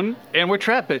with Joan, and we're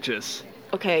trap bitches.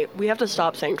 okay, we have to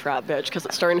stop saying trap bitch because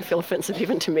it's starting to feel offensive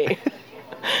even to me.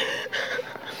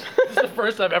 This is the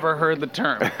first I've ever heard the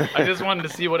term. I just wanted to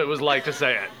see what it was like to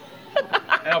say it.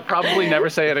 And I'll probably never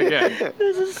say it again.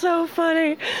 This is so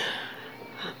funny.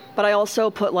 But I also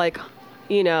put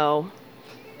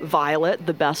Violet,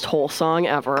 the best whole song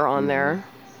ever, on there.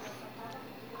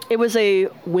 It was a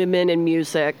women in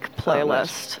music playlist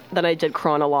nice. that I did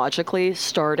chronologically,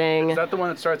 starting. Is that the one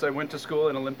that starts, I went to school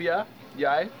in Olympia?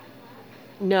 Yay?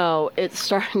 No, it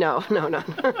start. No.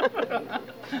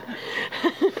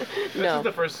 This is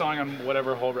the first song on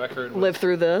whatever whole record. was- Live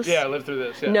Through This. Yeah, Live Through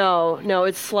This. Yeah. No,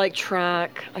 it's like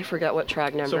track. I forget what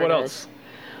track number. So what it else? is.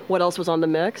 What else was on the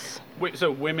mix? Wait,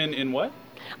 so women in what?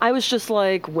 I was just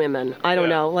like women. I don't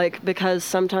Yeah. know, because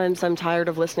sometimes I'm tired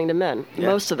of listening to men. Yeah.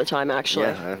 Most of the time, actually.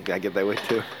 Yeah, I get that way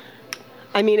too.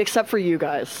 I mean, except for you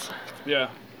guys. Yeah.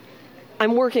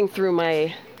 I'm working through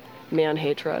my man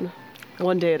hatred,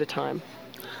 one day at a time.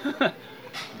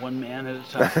 One man at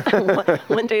a time.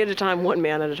 One day at a time, one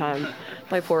man at a time.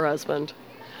 My poor husband.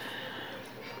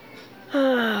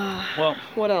 Well,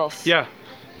 What else? yeah.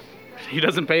 He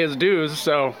doesn't pay his dues,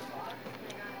 so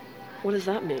What does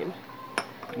that mean?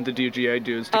 the DGA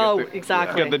dudes. To Oh, get the,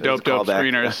 exactly. Get the There's dope a callback.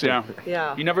 screeners. Yeah.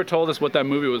 Yeah. You never told us what that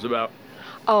movie was about.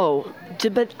 Oh,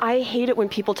 but I hate it when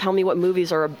people tell me what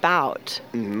movies are about.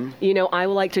 Mm-hmm. You know, I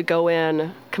would like to go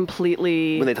in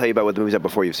completely. When they tell you about what the movie's at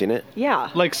before you've seen it? Yeah.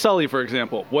 Like Sully, for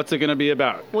example. What's it going to be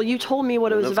about? Well, you told me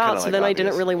what it was That's about, kinda so like then I obvious.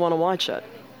 didn't really want to watch it.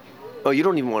 Oh, you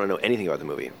don't even want to know anything about the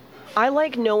movie. I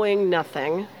like knowing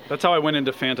nothing. That's how I went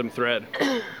into Phantom Thread.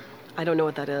 I don't know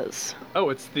what that is. Oh,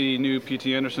 it's the new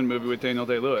P.T. Anderson movie with Daniel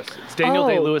Day-Lewis. It's Daniel Oh.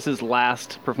 Day-Lewis's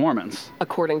last performance.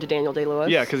 According to Daniel Day-Lewis.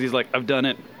 Yeah, because he's like, I've done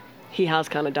it. He has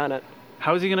kind of done it.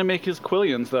 How is he going to make his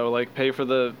quillions, though? Like, pay for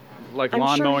the, like, I'm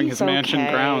lawn sure mowing he's his mansion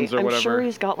okay. grounds or I'm whatever. sure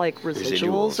he's got like residuals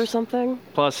Residuals. or something.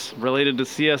 Plus, related to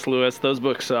C.S. Lewis, those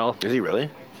books sell. Is he really?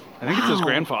 I think it's his Wow.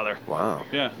 grandfather. Wow.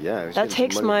 Yeah. Yeah. I was That getting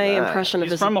takes some my money for that. impression of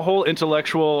He's his. from a whole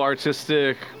intellectual,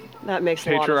 artistic, That makes a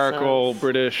lot of patriarchal, sense.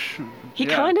 British. He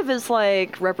kind of is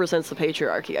like represents the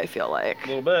patriarchy. I feel like. A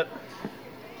little bit.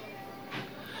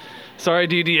 Sorry,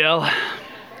 DDL,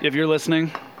 if you're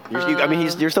listening. I mean,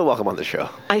 you're still welcome on the show.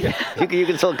 I, You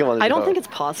can still come on the show. I don't think it's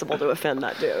possible to offend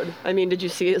that dude. I mean, did you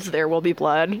see his "There Will Be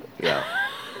Blood"? Yeah.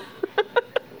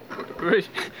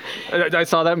 I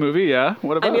saw that movie. Yeah.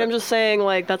 What about? I mean, it? I'm just saying,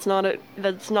 like, that's not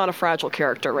a fragile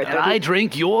character right And there. I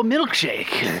drink your milkshake.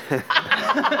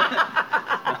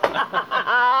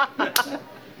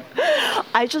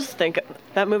 I just think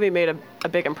that movie made a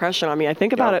big impression on me. I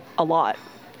think about Yeah. it a lot,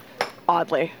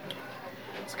 oddly.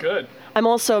 It's good. I'm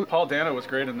also Paul Dano was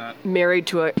great in that. married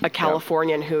to a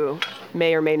Californian who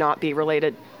may or may not be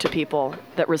related to people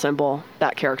that resemble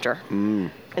that character in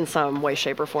some way,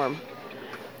 shape, or form.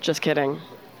 Just kidding.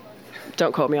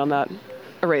 Don't quote me on that.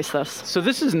 Erase this. So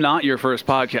this is not your first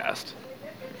podcast.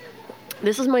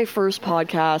 This is my first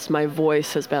podcast my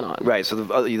voice has been on. Right.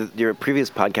 So your previous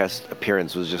podcast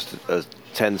appearance was just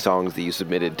 10 songs that you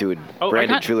submitted to a Oh, I branded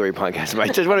got- jewelry podcast. I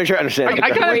just want to make sure I understand. I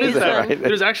kind of Crazy. missed that. Right?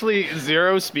 There's actually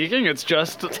zero speaking. It's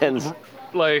just 10.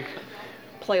 like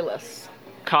Playlists.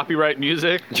 copyright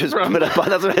music Just from put it up on.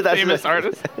 That's famous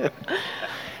artists.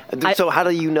 So how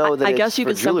do you know that I it's guess you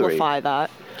for could jewelry? simplify that.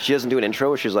 She doesn't do an intro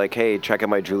where she's like, "Hey, check out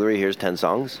my jewelry. Here's 10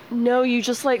 songs." No, you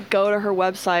just like go to her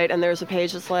website and there's a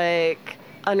page that's like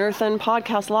Unearthen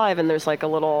Podcast Live and there's like a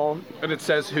little And it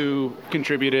says who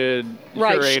contributed,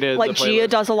 right. curated. Like the Gia playlist.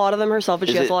 does a lot of them herself, and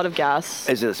she Is has it- a lot of guests.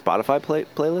 Is it a Spotify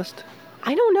playlist?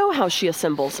 I don't know how she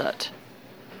assembles it.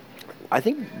 I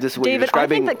think this what David, you're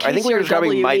describing. I think that what you're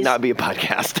describing KCRW might needs- not be a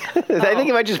podcast. I think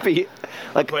it might just be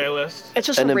like playlist. It's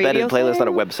just an a radio embedded playlist on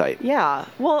a thing? website. Yeah.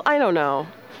 Well, I don't know.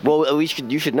 Well, you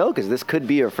should know because this could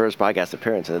be your first podcast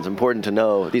appearance, and it's important to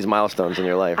know these milestones in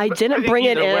your life. I didn't bring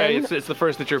it Either way, in. it's the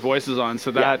first that your voice is on, so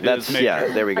yeah, that that's is major.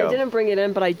 yeah. There we go. I didn't bring it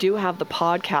in, but I do have the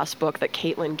podcast book that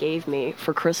Caitlin gave me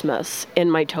for Christmas in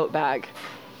my tote bag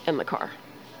in the car.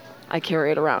 I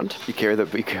carry it around. You carry a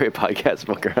podcast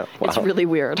book around. Wow. It's really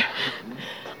weird.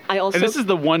 I also And this is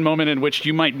the one moment in which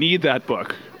you might need that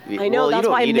book. I know, Well, you that's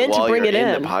don't why I need meant to while bring you're it in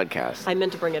in. the podcast. I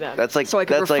meant to bring it in. That's like so I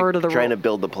could that's refer like to the trying to rule.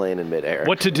 build the plane in midair.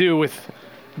 What to do with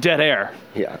dead air.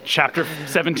 Yeah. Chapter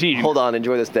 17. Hold on,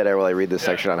 enjoy this dead air while I read this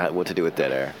section on what to do with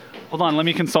dead air. Hold on, let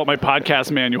me consult my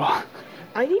podcast manual.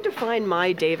 I need to find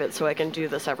my David so I can do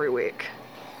this every week.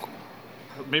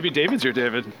 Maybe David's your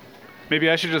David. Maybe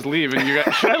I should just leave and you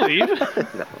guys. Should I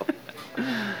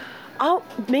leave? Oh,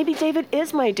 maybe David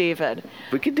is my David.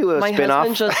 We could do a My spin-off.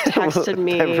 husband just texted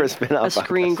me Time for a spin-off a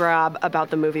screen podcast. grab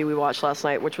about the movie we watched last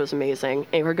night, which was amazing.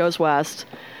 Anchor Goes West.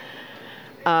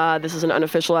 This is an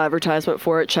unofficial advertisement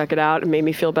for it. Check it out. It made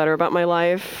me feel better about my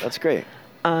life That's great.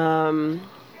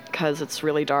 because it's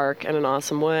really dark in an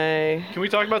awesome way. Can we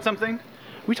talk about something?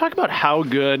 We talk about how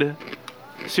good,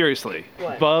 seriously,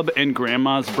 What? Bub and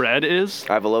Grandma's bread is.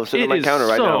 I have a loaf sitting on It my is counter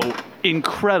right so now.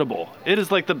 incredible. It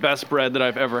is like the best bread that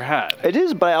I've ever had. It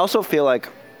is, but I also feel like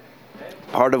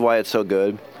part of why it's so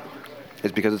good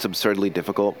is because it's absurdly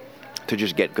difficult to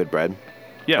just get good bread.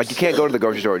 Yes. Like you can't go to the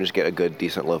grocery store and just get a good,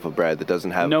 decent loaf of bread that doesn't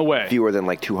have No way. fewer than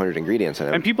like 200 ingredients in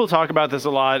it. And people talk about this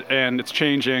a lot, and it's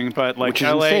changing, but like Which is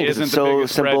LA insane 'cause isn't it's the so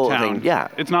biggest simple bread thing. town. Yeah.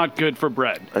 It's not good for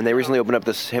bread. And they recently opened up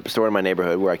this hip store in my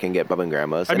neighborhood where I can get Bub and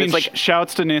Grandma's. I And mean, it's like,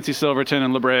 shouts to Nancy Silverton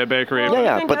and La Brea Bakery. yeah, you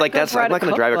yeah, can but get like good that's bread I'm not at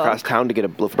going to drive across Cookbook. town to get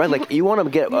a loaf of bread. Like you want to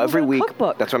get every go to week.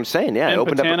 Cookbook. That's what I'm saying. Yeah, I And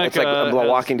opened up. It's like Botanica a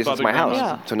walking has distance to Bub my and house,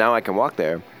 Grandma's. so now I can walk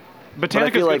there.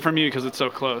 Botanica's feel good like- for me because it's so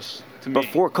close to me.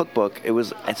 Before Cookbook,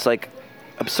 it's like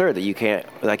absurd that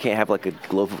I can't have like a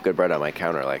loaf of good bread on my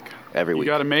counter like every You week.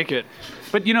 got to make it.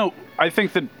 But I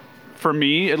think that for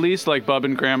me, at least, like Bub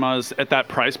and Grandma's at that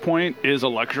price point is a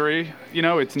luxury.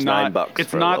 It's not. $9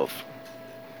 It's for not. a loaf.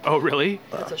 Oh, really?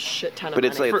 That's a shit ton of But money.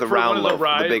 it's like the For round one of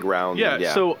loaf, the big round.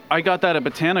 Yeah, so I got that at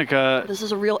Botanica. This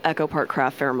is a real Echo Park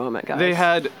Craft Fair moment, guys. They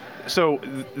had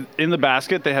in the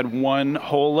basket they had one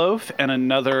whole loaf and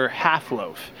another half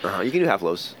loaf. You can do half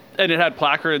loaves. And it had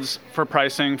placards for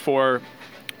pricing for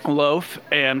loaf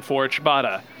and for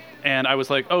ciabatta. And I was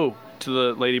like, oh, to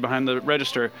the lady behind the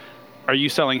register, are you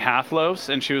selling half loaves?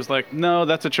 And she was like, no,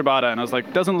 that's a ciabatta. And I was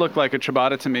like, doesn't look like a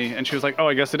ciabatta to me. And she was like, oh,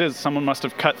 I guess it is. Someone must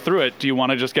have cut through it. Do you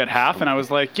want to just get half? And I was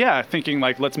like, yeah, thinking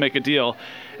like, let's make a deal.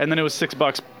 And then it was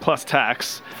 $6 plus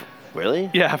tax. Really?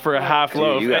 Yeah, for a half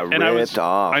loaf. You got and ripped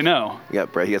off. I know. You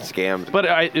got scammed. But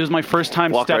it was my first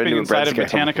time Walked right stepping into a bread inside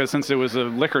of scam. Botanica since it was a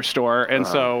liquor store. And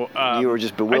so You were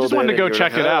just bewildered. I just wanted to go and you were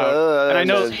check like, it out. And I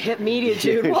know Hit media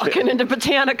dude walking into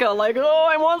Botanica like, oh,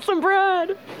 I want some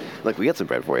bread. Look, we got some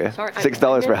bread for you. Sorry,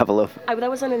 $6 for half a loaf. That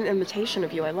wasn't an imitation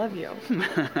of you. I love you.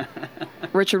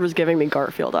 Richard was giving me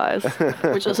Garfield eyes,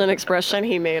 which is an expression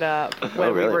he made up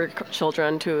when really? we were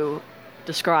children to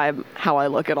describe how I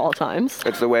look at all times.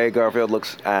 It's the way Garfield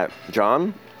looks at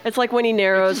John. It's like when he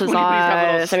narrows his when he's got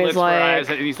little eyes and he's slits for eyes,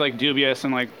 like, and he's like dubious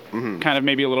and like kind of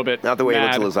maybe a little bit Not the way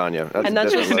mad. he looks at lasagna. That's and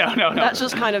that's different just look. No. that's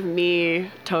just kind of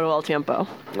me, todo el tiempo.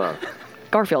 No.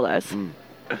 Garfield eyes.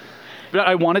 But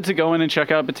I wanted to go in and check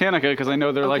out Botanica because I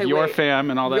know they're like Okay, your wait. fam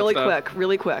and all that Really stuff.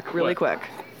 really What? quick.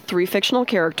 3 fictional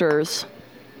characters.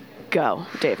 Go,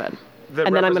 David. That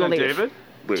and then I'm represent gonna leave. David?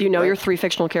 Do you know What? your 3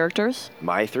 fictional characters?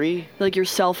 My 3? Like your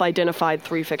self-identified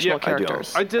 3 fictional Yeah, I don't.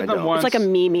 characters. I did I them don't. once. It's like a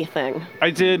meme thing. I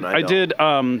did. I I don't. did.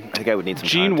 I think I would need some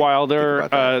Gene time to Wilder. think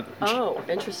about that. Oh,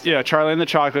 interesting. Yeah, Charlie and the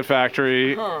Chocolate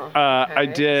Factory. Huh, I okay, I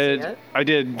did. see it. I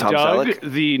did Tom Doug,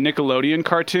 Selleck? the Nickelodeon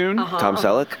cartoon, Tom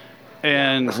Selleck?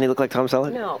 and Doesn't he look like Tom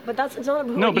Selleck? No, but it's not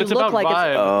who No, you but it's look about like. vibe.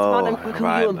 It's Oh, about who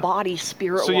vibe. you embody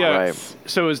spirit-wise. so yeah. Right.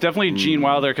 So it was definitely Gene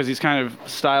Wilder because he's kind of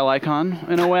style icon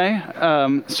in a way.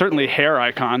 Certainly hair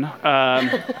icon.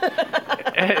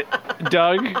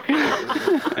 Doug.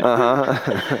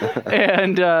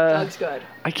 And Doug's good.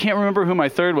 I can't remember who my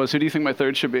third was. Who do you think my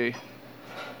third should be?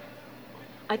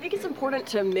 I think it's important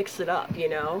to mix it up, you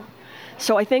know?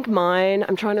 So I think mine,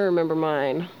 I'm trying to remember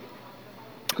mine.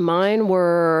 Mine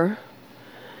were,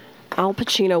 Al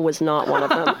Pacino was not one of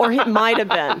them, or he might have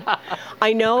been.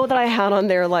 I know that I had on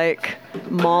there like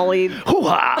Molly.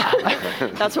 Hoo-ha!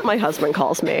 That's what my husband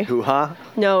calls me. Hoo-ha?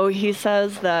 No, he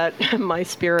says that my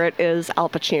spirit is Al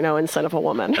Pacino instead of a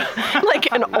woman.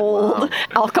 Like an old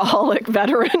alcoholic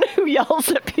veteran who yells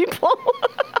at people.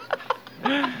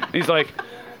 He's like,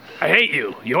 I hate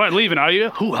you. You aren't leaving, are you?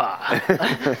 Hoo-ha!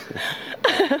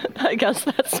 I guess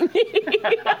that's me.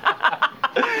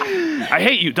 I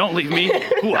hate you. Don't leave me.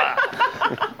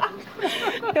 Hoo-ha!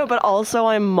 No, but also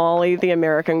I'm Molly, the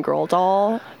American Girl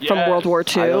doll from Yes. World War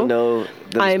II. I don't know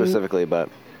them I'm- specifically, but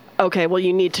Okay, well,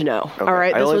 you need to know. All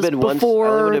right, I this only was been once- I before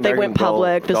only went they American went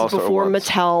public. This Doll is Store before once.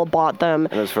 Mattel bought them.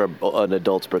 and it was for an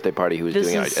adult's birthday party who was This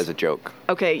doing it is- as a joke.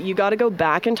 Okay, you got to go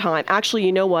back in time. Actually,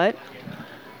 you know what?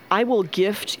 I will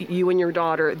gift you and your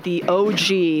daughter the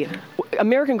OG.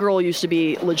 American Girl used to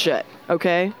be legit,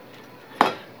 okay?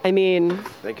 I mean,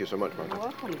 Thank you so much, Martha.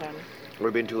 Welcome then.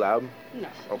 We're being too loud? No.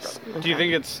 Okay. Do you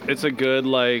think it's a good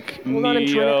like Hold on, I'm trying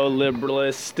to-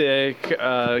 neoliberalistic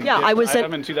Yeah, gift I was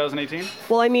item in 2018?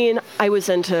 well, I mean, I was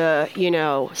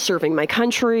into, serving my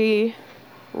country,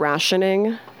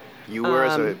 rationing. You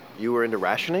were you were into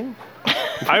rationing?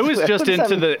 I was just What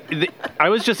does into that I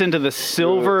was just into the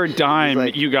silver dime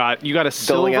like you got. You got a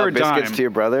Doling silver out biscuits dime to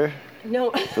your brother?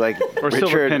 No, Like or Richard,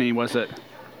 silver penny was it?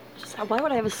 why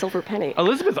would I have a silver penny?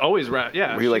 Elizabeth always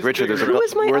yeah. Were you like she's Richard? There's a bigger. Who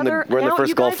is my we're in other? the, we're in the now first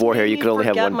you Gulf guys War here. made You me could only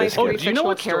have forget one my biscuit. three Do you know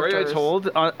what fictional story I characters. told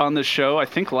on the show? I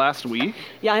think last week.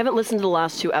 Yeah, I haven't listened to the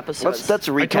last 2 episodes. Let's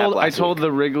recap. I last told week.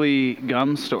 the Wrigley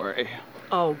gum story.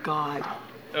 Oh God,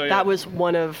 Oh, yeah. that was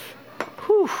one of.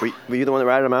 Whew. Were you the one that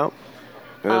ratted him out?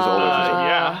 It was older.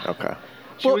 yeah.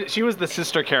 Okay. She was the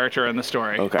sister character in the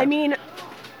story. Okay. I mean,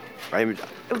 I'm,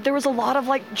 there was a lot of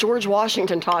like George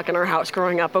Washington talk in our house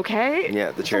growing up. Okay.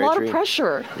 Yeah, the It's cherry a lot tree. of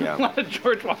pressure. yeah.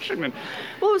 George Washington.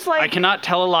 Well, it was like I cannot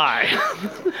tell a lie.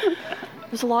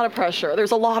 there's a lot of pressure.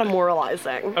 There's a lot of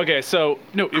moralizing. Okay, so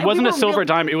no, it I wasn't a never silver real-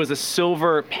 dime. It was a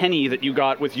silver penny that you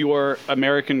got with your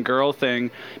American Girl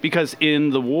thing, because in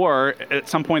the war, at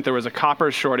some point there was a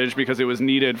copper shortage because it was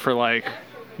needed for like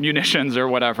munitions or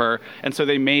whatever, and so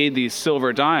they made these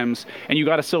silver dimes, and you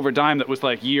got a silver dime that was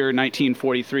like year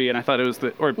 1943, and I thought it was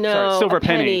No, sorry, silver a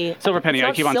penny. silver penny. It's I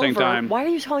not keep on saying silver. dime. Why are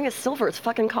you calling it silver? It's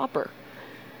fucking copper.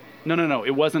 No,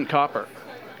 it wasn't copper.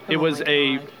 It Oh was my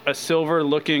a God.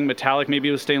 silver-looking metallic. Maybe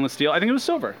it was stainless steel. I think it was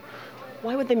silver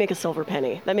Why would they make a silver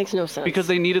penny? That makes no sense. because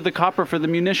they needed the copper for the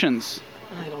munitions.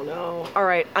 I don't know. All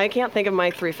right, I can't think of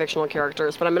my 3 fictional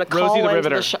characters, but I'm going to call Rosie the into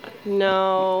Riveter. the show.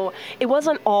 No, it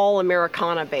wasn't all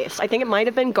Americana based. I think it might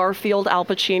have been Garfield, Al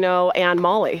Pacino, and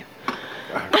Molly.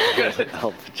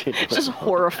 Al Pacino. It's just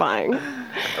horrifying.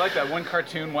 I like that one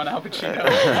cartoon, one Al Pacino.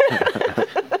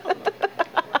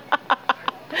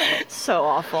 So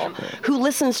awful. Who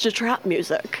listens to trap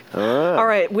music? All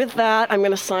right, with that, I'm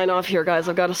going to sign off here, guys.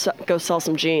 I've got to go sell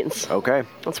some jeans. Okay.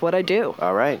 That's what I do.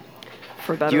 All right.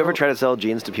 For better. Do you ever try to sell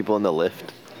jeans to people in the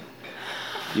lift?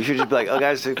 You should just be like, oh,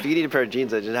 guys, if you need a pair of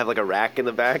jeans, I just have like a rack in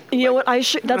the back. You know what?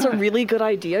 That's a really good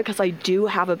idea because I do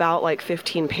have about like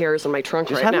 15 pairs in my trunk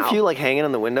Just right have now. a few like hanging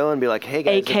on the window and be like, hey,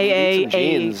 guys, AKA if you need some a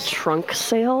jeans. trunk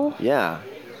sale. Yeah.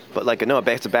 But like, no,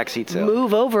 it's a backseat sale.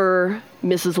 Move over,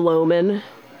 Mrs. Lohman.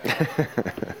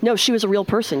 No, she was a real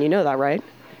person. You know that, right?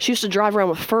 She used to drive around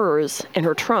with furs in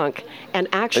her trunk, and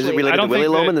actually, Is it related to don't Willie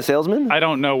think that- Loman, the salesman? I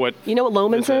don't know what. you know what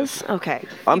Loman's Is is? Okay.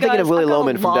 I'm You thinking guys, of Willie I've got a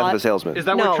Loman from Death of lot- a Salesman. Is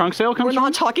that No, where trunk sale comes we're from?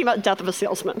 not talking about Death of a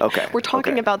Salesman. Okay, We're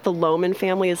talking okay. about the Lohman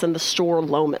family is in the store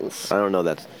Lohman's. I don't know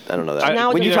that. Now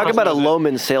When it's you a talk about a hospital.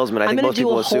 Loman salesman, I I'm think going most to do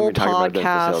people a assume whole you're talking about Death of a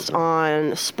podcast salesman.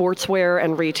 on sportswear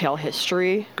and retail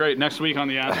history. Great. Next week on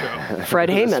the Astro. Fred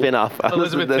Heyman. Spin-off.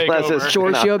 Elizabeth That's a Takeover. spin-off.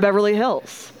 Giorgio Beverly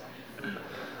Hills.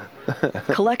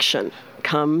 Collection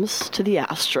comes to the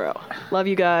Astro. Love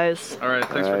you guys. All right.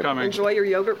 Thanks All for right. coming. Enjoy your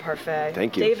yogurt parfait.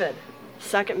 Thank you. David,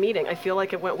 second meeting. I feel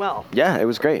like it went well. Yeah, it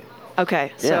was great.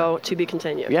 Okay, so to be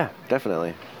continued. Yeah,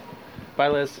 definitely. Bye,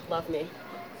 Liz. Love me.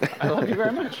 I love you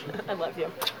very much. I love you.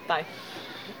 Bye.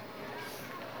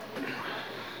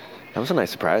 That was a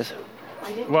nice surprise.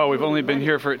 Well, we've only been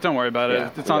here for. Don't worry about Yeah,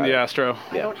 it. It's we on got the it. Astro.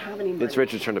 I don't have any money. It's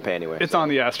Richard's turn to pay anyway. It's on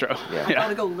the Astro. Yeah. I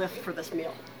gotta go lift for this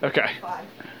meal. Okay. Bye.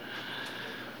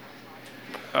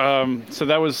 So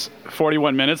that was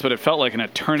 41 minutes, but it felt like an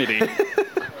eternity.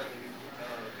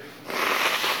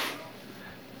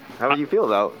 How do you feel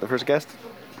about the first guest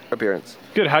appearance?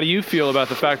 Good. How do you feel about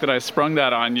the fact that I sprung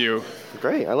that on you?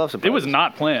 Great. I love surprises. It was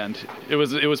not planned. It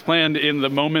was planned in the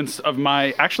moments of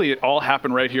my. Actually, it all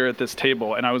happened right here at this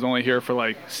table, and I was only here for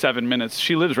like 7 minutes.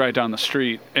 She lives right down the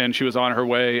street, and she was on her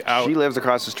way out. She lives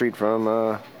across the street from.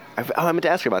 I meant to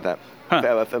ask her about that.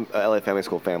 LA Family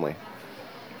School family.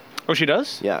 Oh, she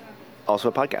does? Yeah. Also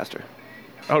a podcaster.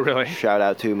 Oh, really? Shout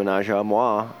out to Menage a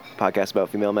Moi, podcast about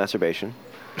female masturbation.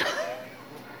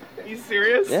 Are you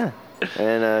serious? Yeah.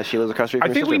 And she lives across the street I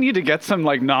from think her we sister. need to get some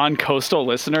like non-coastal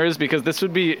listeners because this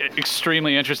would be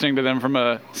extremely interesting to them from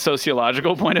a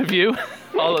sociological point of view.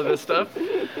 All of this stuff.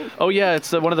 Oh yeah,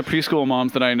 it's one of the preschool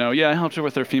moms that I know. Yeah, I helped her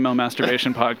with her female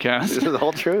masturbation podcast. This is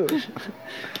all true.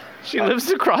 She lives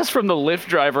across from the Lyft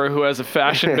driver who has a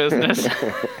fashion business.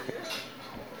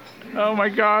 Oh my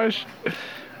gosh.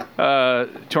 To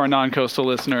our non-coastal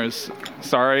listeners,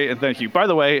 sorry and thank you. By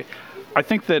the way, I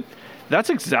think that's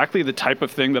exactly the type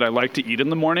of thing that I like to eat in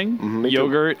the morning. me too.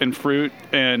 Yogurt and fruit.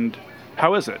 And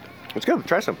how is it? Let's go.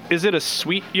 Try some. Is it a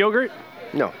sweet yogurt?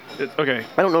 No. Okay.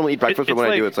 I don't normally eat breakfast, but it's when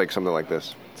I do, like- it's like something like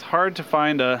this. It's hard to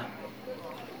find a...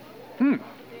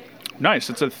 Nice.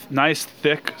 It's a nice,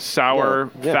 thick,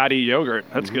 sour, Yeah, yeah. fatty yogurt.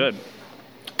 That's good.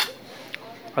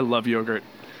 I love yogurt.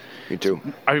 Me too.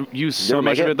 I use so ever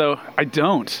much make of it? it, though. I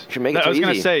don't. should make it I so was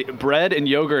going to easy. say, bread and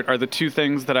yogurt are the two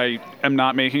things that I am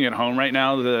not making at home right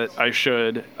now that I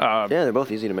should. Yeah, they're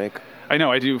both easy to make. I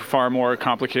know I do far more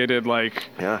complicated, like,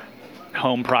 Yeah.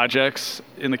 home projects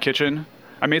in the kitchen.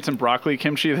 I made some broccoli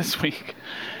kimchi this week.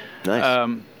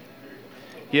 Nice.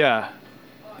 Yeah.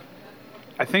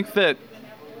 I think that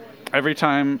every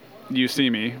time you see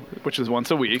me, which is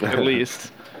once a week at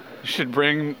least, you should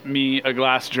bring me a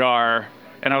glass jar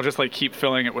and I'll just like keep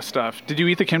filling it with stuff. Did you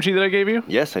eat the kimchi that I gave you?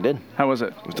 Yes, I did. It How was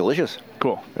it? was delicious.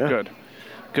 Cool. Yeah.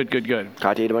 Good.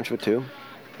 Katya ate a bunch of it too.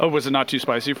 Oh, was it not too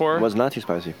spicy for her? It was not too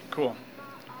spicy. Cool.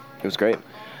 It was great.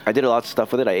 I did a lot of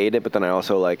stuff with it. I ate it, but then I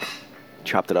also like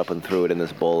chopped it up and threw it in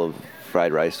this bowl of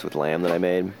fried rice with lamb that I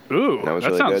made. Ooh, That was that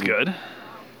really sounds good. good.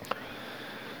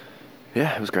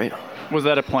 Yeah, it was great. Was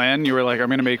that a plan? You were like, I'm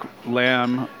going to make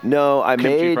lamb. No, I Kimchi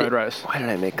made fried rice. Why did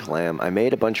I make lamb? I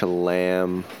made a bunch of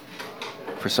lamb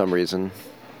for some reason.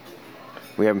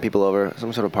 We were having people over,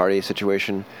 some sort of party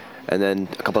situation. And then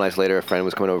a couple nights later, a friend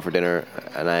was coming over for dinner,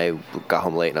 and I got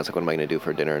home late, and I was like, what am I going to do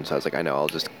for dinner? And so I was like, I know, I'll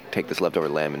just take this leftover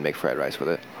lamb and make fried rice with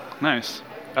it. Nice.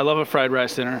 I love a fried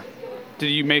rice dinner. Did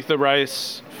you make the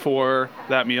rice for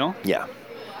that meal? Yeah.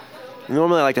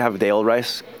 Normally I like to have day-old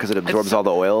rice because it absorbs all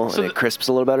the oil so and it crisps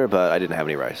a little better, but I didn't have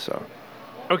any rice, so.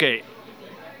 Okay.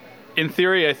 In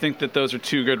theory, I think that those are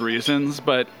two good reasons,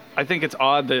 but I think it's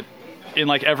odd that in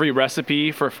like every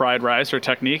recipe for fried rice or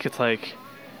technique, it's like,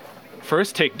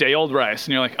 first take day-old rice,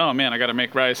 and you're like, oh man, I got to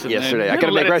make rice. And Yesterday. then I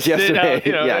gotta let make it rice sit yesterday. out,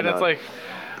 you know, Yeah, and no. it's like,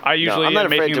 I usually I'm not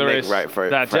am afraid making to the make rice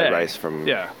fried that day. rice from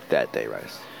that day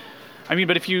rice. I mean,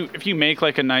 but if you make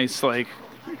like a nice like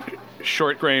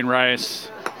short grain rice,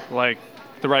 like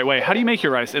the right way. How do you make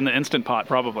your rice? In the Instant Pot,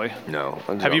 probably. No.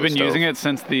 Have you been using it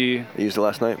since the... I used it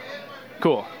last night.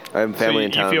 Cool. I have family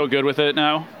in town. You feel good with it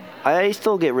now? I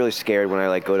still get really scared when I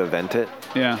like go to vent it.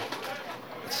 Yeah.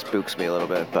 It spooks me a little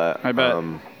bit, but I bet.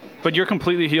 But you're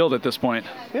completely healed at this point.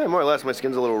 Yeah, more or less. My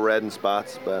skin's a little red in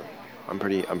spots, but I'm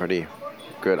pretty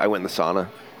good. I went in the sauna.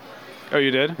 Oh,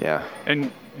 you did? Yeah.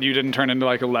 And you didn't turn into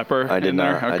like a leper? I did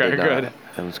not. Okay, I did good. Not.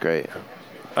 That was great.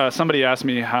 Somebody asked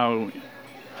me how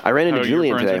I ran into Julian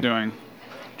your burns today. are doing.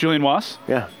 Julian Was?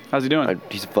 Yeah. How's he doing?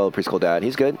 He's a fellow preschool dad.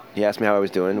 He's good. He asked me how I was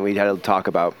doing. We had a talk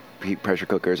about pressure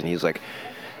cookers, and he's like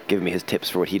giving me his tips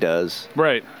for what he does.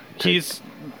 Right.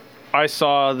 I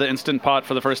saw the Instant Pot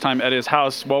for the first time at his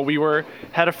house while we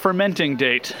had a fermenting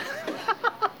date.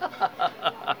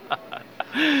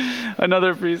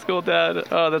 Another preschool dad.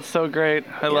 Oh, that's so great.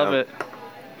 I love it.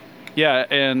 Yeah,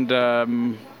 and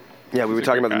yeah, we were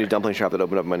talking about the new dumpling shop that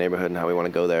opened up in my neighborhood and how we want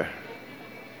to go there.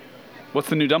 What's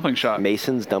the new dumpling shop?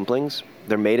 Mason's Dumplings.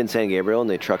 They're made in San Gabriel, and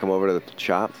they truck them over to the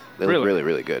shop. They look really,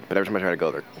 really good. But every time I try to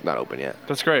go, they're not open yet.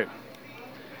 That's great.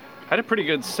 I had a pretty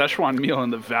good Szechuan meal in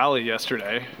the Valley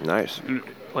yesterday. Nice.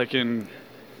 Like in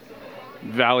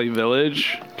Valley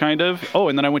Village, kind of. Oh,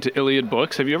 and then I went to Iliad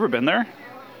Books. Have you ever been there?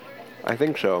 I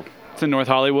think so. It's in North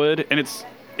Hollywood, and it's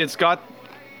got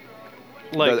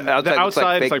like the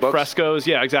outside is like frescoes.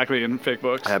 Yeah, exactly, and fake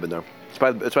books. I have been there. It's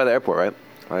by the airport,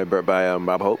 right? By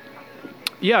Bob Hope.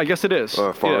 Yeah, I guess it is.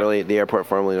 Or formerly the airport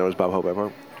formerly known as Bob Hope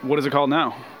Airport. What is it called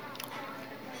now?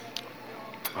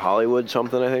 Hollywood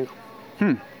something, I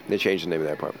think. They changed the name of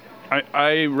the airport.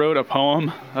 I wrote a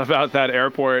poem about that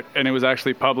airport, and it was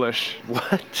actually published.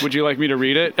 What? Would you like me to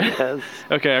read it? Yes.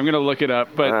 Okay, I'm going to look it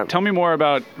up. But tell me more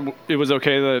about, it was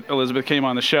okay that Elizabeth came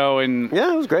on the show. And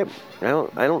yeah, it was great. I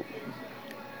don't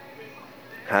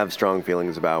have strong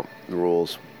feelings about the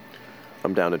rules.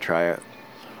 I'm down to try it.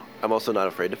 I'm also not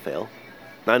afraid to fail.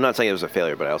 I'm not saying it was a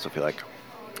failure, but I also feel like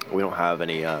we don't have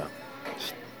any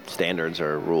standards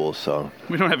or rules, so...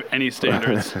 We don't have any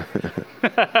standards.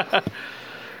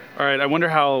 All right, I wonder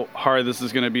how hard this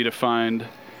is going to be to find,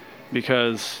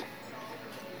 because...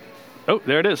 Oh,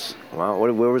 there it is. Wow,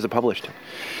 where was it published?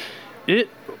 It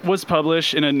was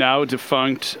published in a now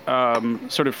defunct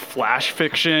sort of flash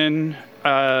fiction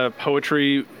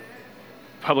poetry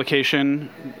publication,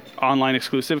 online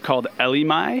exclusive, called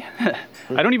Ellie-Mae.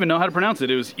 I don't even know how to pronounce it.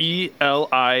 It was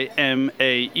Elimae.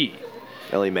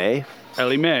 Ellie-Mae?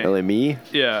 Ellie-Mae. Ellie-Me?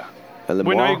 Yeah.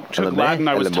 Ellie-Moi? When I took Latin,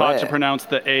 I was taught to Ellie-Moi. pronounce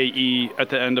the A-E at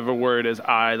the end of a word as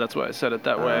I. That's why I said it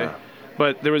that way.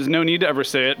 But there was no need to ever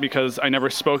say it because I never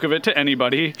spoke of it to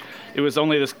anybody. It was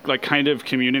only this like kind of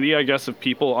community, I guess, of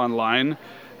people online.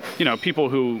 You know, people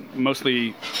who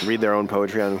mostly... Read their own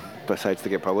poetry on the sites that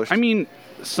get published? I mean,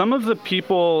 some of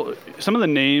the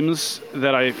names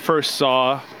that I first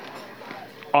saw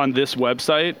on this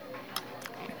website,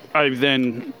 I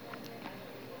then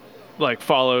like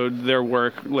followed their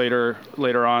work later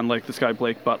on, like this guy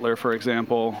Blake Butler, for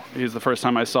example. He's the first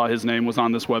time I saw his name was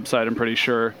on this website, I'm pretty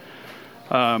sure.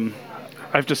 I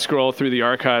have to scroll through the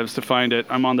archives to find it.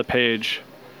 I'm on the page.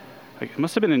 It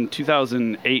must have been in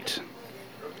 2008.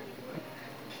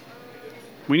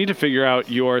 We need to figure out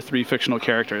your 3 fictional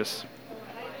characters.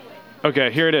 Okay,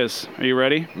 here it is. Are you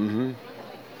ready? Mm-hmm.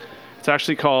 It's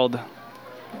actually called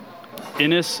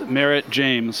Innes Merritt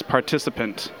James,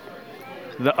 Participant.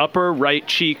 The Upper Right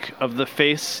Cheek of the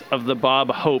Face of the Bob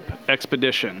Hope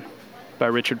Expedition by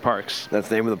Richard Parks. That's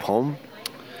the name of the poem?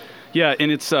 Yeah,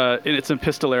 and it's an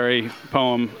epistolary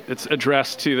poem. It's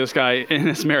addressed to this guy,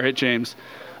 Innes Merritt James.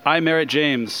 I, Merritt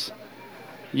James,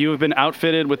 you have been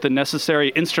outfitted with the necessary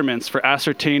instruments for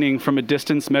ascertaining from a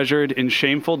distance measured in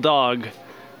shameful dog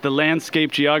the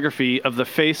landscape geography of the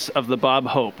face of the Bob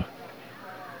Hope.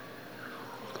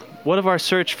 What of our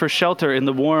search for shelter in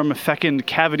the warm, fecund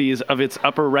cavities of its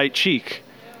upper right cheek?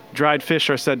 Dried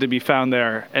fish are said to be found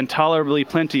there, and tolerably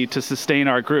plenty to sustain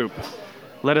our group.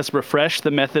 Let us refresh the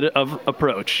method of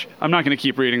approach. I'm not going to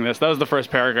keep reading this. That was the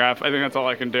first paragraph. I think that's all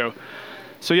I can do.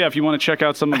 So yeah, if you want to check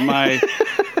out some of my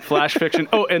flash fiction.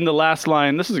 Oh, and the last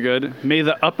line, this is good. May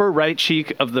the upper right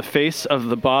cheek of the face of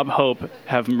the Bob Hope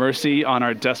have mercy on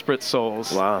our desperate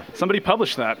souls. Wow. Somebody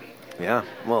published that. Yeah.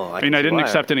 Well, I mean, I didn't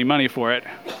accept any money for it.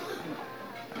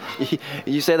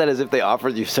 You say that as if they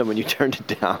offered you some and you turned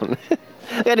it down.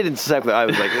 I didn't accept that. I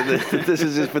was like, this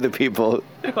is just for the people.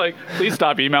 Like, please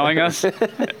stop emailing us.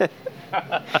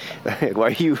 Why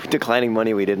are you declining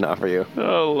money we didn't offer you?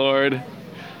 Oh, Lord.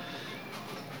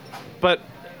 But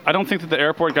I don't think that the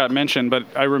airport got mentioned, but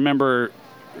I remember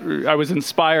I was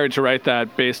inspired to write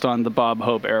that based on the Bob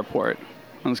Hope Airport.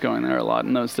 I was going there a lot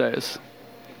in those days.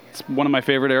 It's one of my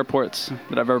favorite airports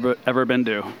that I've ever been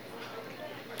to.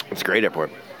 It's a great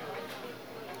airport.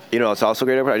 You know, it's also a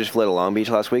great airport. I just flew to Long Beach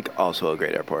last week. Also a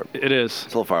great airport. It is. It's a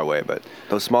little far away, but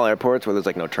those small airports where there's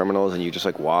like no terminals and you just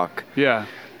like walk Yeah.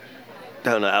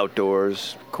 down the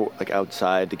outdoors, like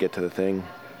outside to get to the thing.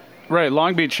 Right.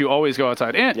 Long Beach, you always go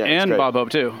outside. And, Yeah, it's and great. Bob Hope,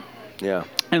 too. Yeah.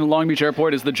 And the Long Beach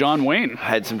Airport is the John Wayne. I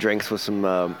had some drinks with some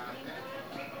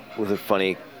with a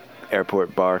funny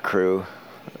airport bar crew.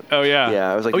 Oh, yeah.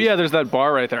 Yeah, I was like- oh, yeah, there's that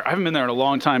bar right there. I haven't been there in a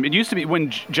long time. It used to be, when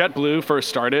JetBlue first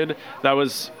started, that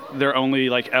was their only,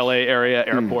 like, L.A. area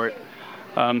airport.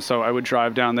 So I would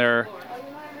drive down there,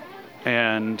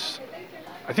 and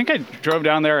I think I drove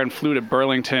down there and flew to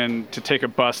Burlington to take a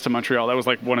bus to Montreal. That was,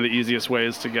 like, one of the easiest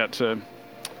ways to get to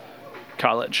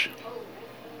college.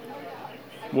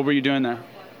 What were you doing there?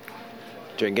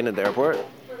 Drinking at the airport.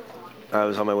 I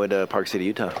was on my way to Park City,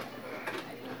 Utah.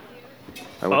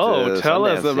 I went Oh, to tell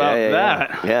us Sundance. about Yeah.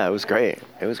 that. Yeah, it was great.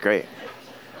 It was great.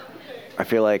 I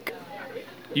feel like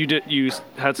You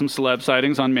had some celeb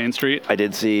sightings on Main Street. I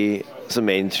did see some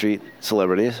Main Street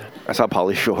celebrities. I saw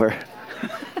Pauly Shore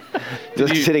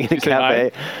just you- sitting in a you say hi?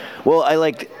 cafe. Well, I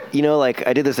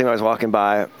I did this thing where I was walking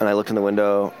by and I looked in the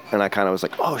window and I kind of was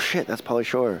like, oh shit, that's Pauly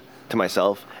Shore to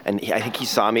myself. And I think he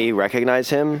saw me recognize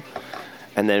him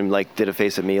and then like did a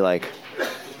face at me like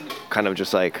kind of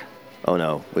just like, oh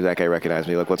no, would that guy recognize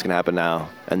me? Like, what's going to happen now?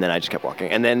 And then I just kept walking.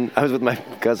 And then I was with my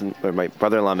cousin, or my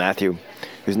brother-in-law, Matthew,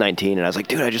 who's 19. And I was like,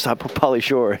 dude, I just saw Pauly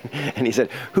Shore. And he said,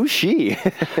 who's she?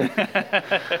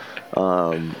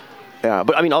 Yeah,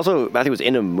 but I mean, also, Matthew was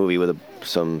in a movie with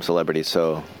some celebrities.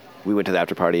 So we went to the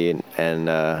after party and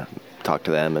talked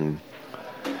to them. And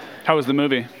How was the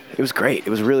movie? it was great. It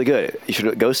was really good. You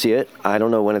should go see it. I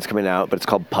don't know when it's coming out, but it's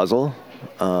called Puzzle.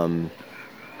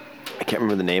 I can't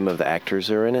remember the name of the actors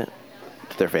who are in it.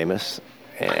 They're famous.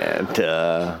 And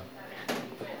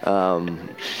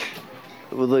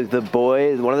well, the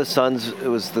boy, one of the sons, it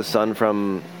was the son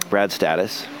from Brad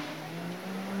Status.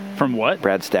 From what?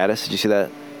 Brad Status, did you see that?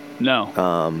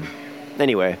 No.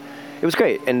 Anyway, it was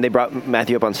great. And they brought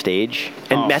Matthew up on stage.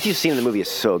 And Oh. Matthew's scene in the movie is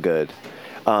so good.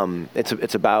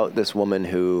 It's about this woman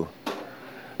who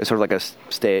is sort of like a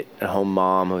stay-at-home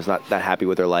mom who's not that happy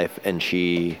with her life, and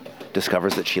she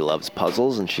discovers that she loves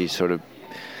puzzles, and she sort of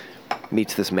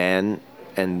meets this man,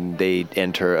 and they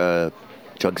enter a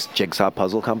jigsaw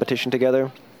puzzle competition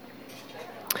together.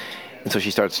 And so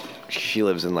she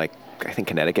lives in like, I think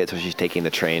Connecticut, so she's taking the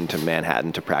train to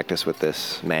Manhattan to practice with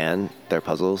this man, their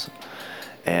puzzles.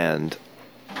 And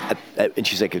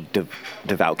she's like a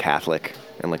devout Catholic,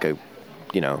 and like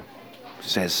she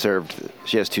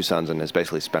has two sons and has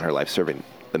basically spent her life serving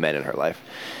the men in her life.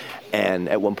 And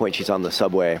at one point she's on the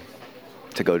subway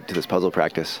to go to this puzzle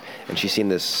practice, and she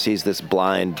sees this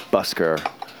blind busker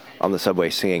on the subway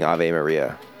singing Ave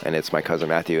Maria, and it's my cousin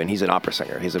Matthew, and he's an opera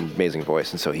singer. He's an amazing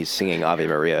voice, and so he's singing Ave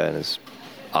Maria in his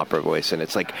opera voice, and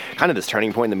it's like kind of this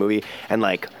turning point in the movie. And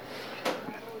like,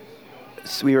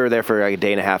 we were there for like a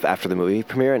day and a half after the movie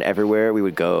premiere, and everywhere we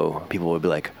would go, people would be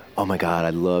like, oh my God, I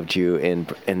loved you in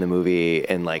the movie.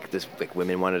 And like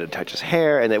women wanted to touch his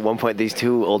hair. And at one point, these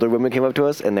two older women came up to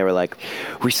us and they were like,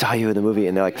 we saw you in the movie.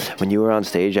 And they're like, when you were on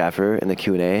stage after in the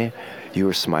Q&A, you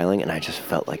were smiling. And I just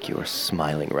felt like you were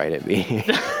smiling right at me.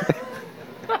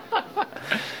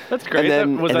 That's great.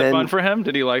 Was that fun for him?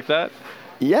 Did he like that?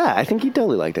 Yeah, I think he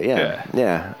totally liked it.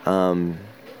 Yeah.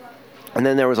 And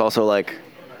then there was also like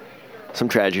some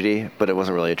tragedy, but it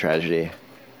wasn't really a tragedy.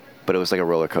 But it was like a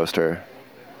roller coaster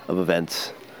of events.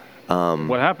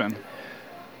 What happened?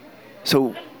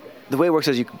 So the way it works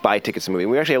is you buy tickets to the movie.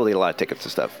 We were actually able to get a lot of tickets to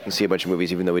stuff and see a bunch of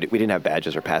movies, even though we didn't have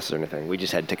badges or passes or anything. We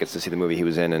just had tickets to see the movie he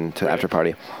was in and to after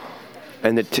party.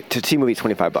 And to see a movie is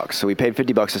 $25. So we paid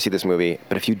 $50 to see this movie.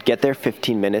 But if you get there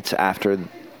 15 minutes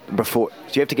before,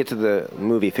 so you have to get to the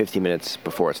movie 15 minutes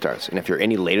before it starts. And if you're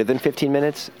any later than 15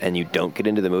 minutes and you don't get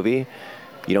into the movie,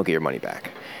 you don't get your money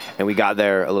back. And we got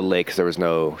there a little late because there was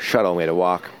no shuttle. We had to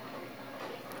walk.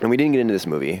 And we didn't get into this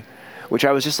movie, which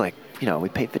I was just like, we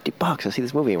paid $50 to see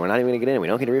this movie, and we're not even going to get in. We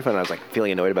don't get a refund. And I was like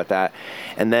feeling annoyed about that.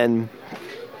 And then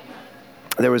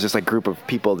there was this like group of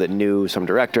people that knew some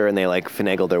director, and they like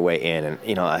finagled their way in.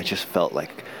 And, I just felt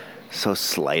like so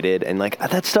slighted. And like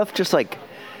that stuff just like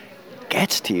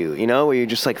gets to you, where you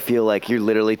just like feel like you're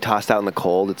literally tossed out in the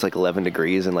cold. It's like 11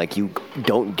 degrees, and like you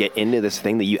don't get into this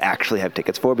thing that you actually have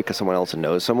tickets for because someone else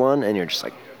knows someone. And you're just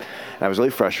like, and I was really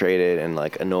frustrated and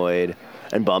like annoyed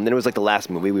and bummed. And it was like the last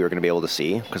movie we were going to be able to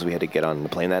see because we had to get on the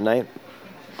plane that night.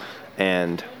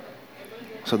 And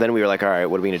so then we were like, all right,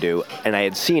 what are we going to do? And I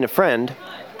had seen a friend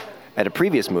at a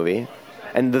previous movie.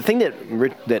 And the thing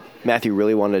that Matthew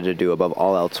really wanted to do above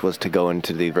all else was to go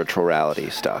into the virtual reality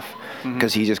stuff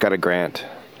because he just got a grant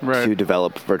Right. to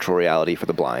develop virtual reality for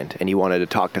the blind, and he wanted to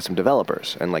talk to some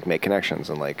developers and like make connections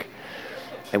and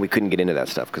we couldn't get into that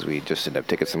stuff because we just didn't have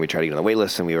tickets, and we tried to get on the wait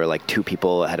list, and we were like 2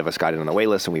 people ahead of us got in on the wait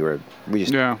list, and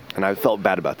and I felt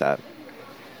bad about that.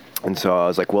 And so I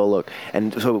was like, well, look,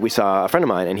 and so we saw a friend of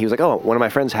mine, and he was like, oh, one of my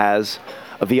friends has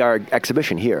a VR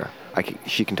exhibition here.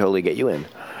 She can totally get you in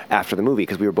after the movie,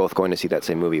 because we were both going to see that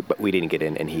same movie, but we didn't get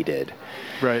in, and he did.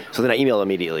 Right. So then I emailed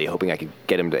immediately, hoping I could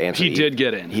get him to answer. He did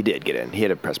get in. He did get in. He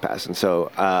had a press pass. And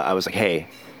so I was like, hey,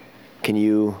 can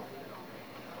you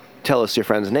tell us your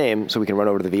friend's name so we can run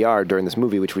over to the VR during this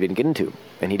movie, which we didn't get into?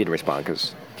 And he didn't respond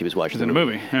because he was watching He's in a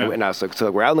movie. Yeah. And I was like, so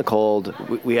we're out in the cold.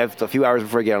 We have a few hours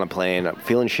before we get on a plane. I'm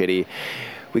feeling shitty.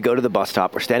 We go to the bus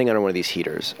stop. We're standing under one of these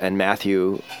heaters, and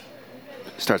Matthew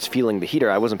starts feeling the heater.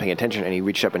 I wasn't paying attention, and he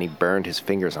reached up and he burned his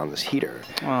fingers on this heater,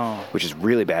 which is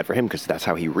really bad for him because that's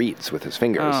how he reads, with his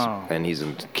fingers. And he's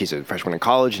a freshman in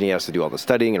college, and he has to do all the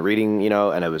studying and reading,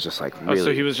 and it was just like really. Oh,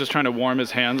 so he was just trying to warm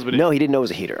his hands, but no, he didn't know it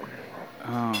was a heater.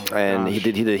 Oh, and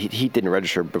gosh. he didn't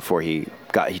register before he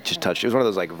just touched. It was one of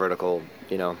those like vertical,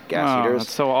 gas heaters.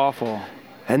 That's so awful.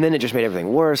 And then it just made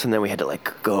everything worse, and then we had to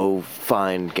like go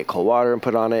get cold water and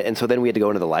put on it. And so then we had to go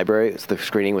into the library. So the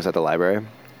screening was at the library.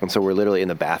 And so we're literally in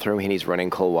the bathroom, and he's running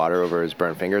cold water over his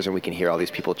burnt fingers, and we can hear all these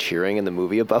people cheering in the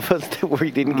movie above us that we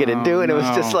didn't get into. And it was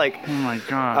just like, oh my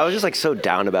gosh. I was just like so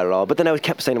down about it all. But then I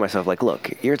kept saying to myself, like,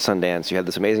 look, you're at Sundance, you had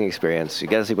this amazing experience, you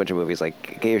got to see a bunch of movies,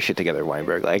 like, get your shit together,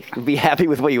 Weinberg. Like, be happy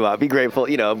with what you want, be grateful,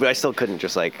 but I still couldn't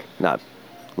just like not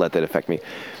let that affect me.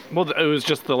 Well, it was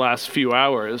just the last few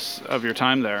hours of your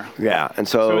time there. Yeah, and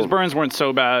so his burns weren't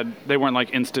so bad. They weren't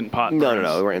like instant pot burns.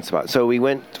 No, they weren't instant pot. So we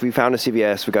found a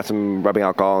CVS, we got some rubbing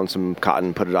alcohol and some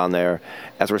cotton, put it on there.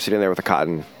 As we're sitting there with the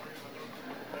cotton,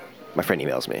 my friend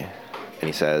emails me, and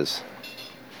he says,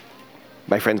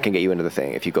 my friend can get you into the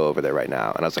thing if you go over there right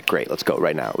now. And I was like, great, let's go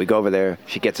right now. We go over there,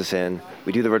 she gets us in,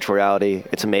 we do the virtual reality,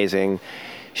 it's amazing.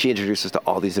 She introduces us to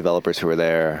all these developers who are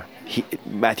there.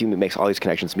 Matthew makes all these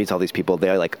connections, meets all these people.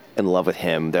 They're like in love with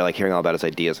him. They're like hearing all about his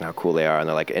ideas and how cool they are, and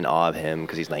they're like in awe of him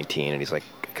because he's 19 and he's like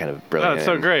kind of brilliant. Oh, that's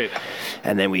so great.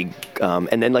 And then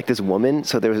and then like this woman.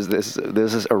 So there was this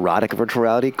erotic virtual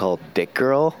reality called Dick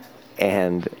Girl,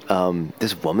 and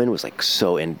this woman was like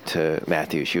so into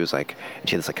Matthew. She was like,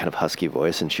 she had this like kind of husky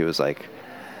voice, and she was like,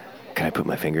 can I put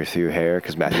my fingers through your hair?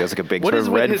 Because Matthew has like a big sort of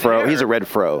red fro. Hair? He's a red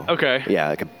fro. Okay. Yeah,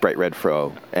 like a bright red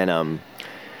fro.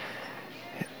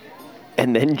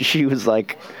 And then she was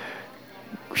like,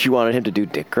 she wanted him to do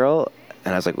Dick Girl.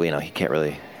 And I was like, well, he can't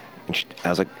really. And she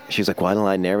was like, why don't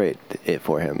I narrate it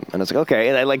for him? And I was like, okay.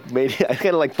 And I like I kind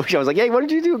of like pushed. I was like, yeah, why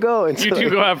don't you go? And you two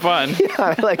go have fun.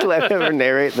 Yeah, I like let him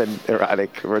narrate the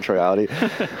erotic virtual reality.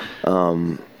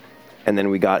 And then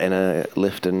we got in a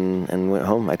lift and went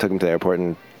home. I took him to the airport,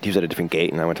 and he was at a different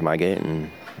gate, and I went to my gate. And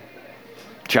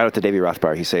shout out to Davey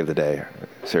Rothbard. He saved the day.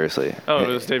 Seriously. Oh, it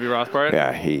was Davey Rothbard?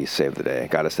 Yeah, he saved the day.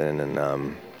 Got us in,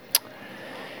 and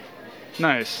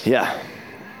nice. Yeah.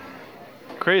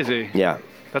 Crazy. Yeah.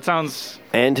 That sounds.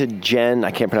 And to Jen, I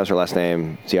can't pronounce her last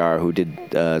name, Ziara, who did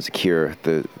Zakir,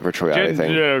 the virtual reality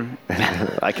thing. Yeah.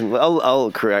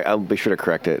 I'll be sure to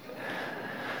correct it.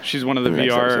 She's one of the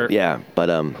VR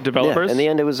developers. Yeah. In the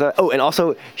end, it was. And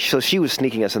also, so she was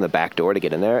sneaking us in the back door to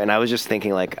get in there, and I was just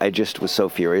thinking, like, I just was so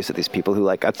furious at these people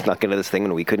who got snuck into this thing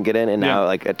when we couldn't get in, and now,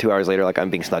 like, 2 hours later, like, I'm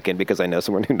being snuck in because I know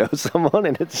someone who knows someone,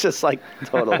 and it's just like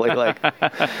totally like,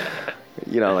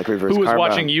 like reverse. Who was karma.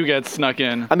 watching you get snuck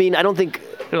in? I mean, I don't think.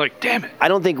 They're like, damn it. I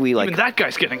don't think we Even that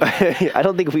guy's getting. I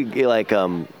don't think we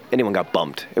anyone got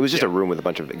bumped. It was just a room with a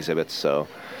bunch of exhibits, so.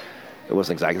 It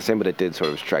wasn't exactly the same, but it did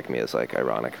sort of strike me as like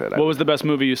ironic that. What was the best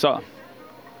movie you saw?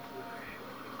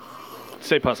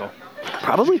 Say Puzzle.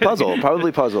 Probably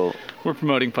Puzzle. We're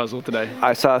promoting Puzzle today.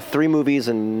 I saw 3 movies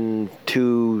and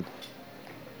 2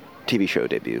 TV show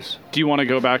debuts. Do you want to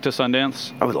go back to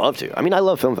Sundance? I would love to. I mean, I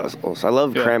love film festivals. I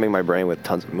love cramming my brain with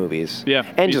tons of movies. Yeah,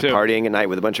 and just partying at night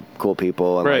with a bunch of cool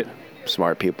people and like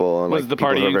smart people and was like the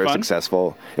people who are very fun?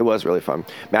 Successful. It was really fun.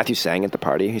 Matthew sang at the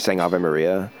party. He sang Ave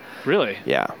Maria. Really?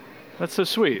 Yeah. That's so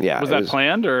sweet. Yeah, was that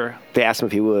planned or? They asked him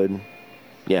if he would.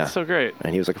 Yeah. That's so great.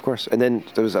 And he was like, of course. And then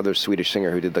there was other Swedish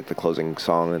singer who did like the closing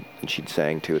song, and she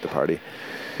sang too at the party.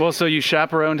 Well, so you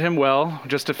chaperoned him well.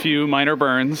 Just a few minor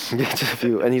burns. Yeah, just a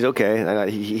few, and he's okay. And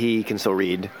he can still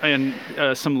read. And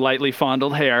some lightly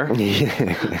fondled hair.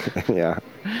 Yeah.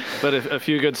 But a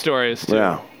few good stories too.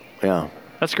 Yeah.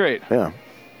 That's great. Yeah.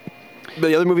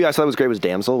 The other movie I saw that was great was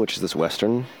Damsel, which is this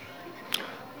Western.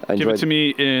 Give it to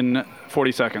me in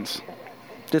 40 seconds.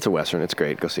 It's a Western. It's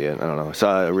great. Go see it. I don't know. I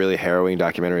saw a really harrowing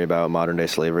documentary about modern day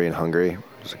slavery in Hungary. It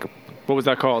was like what was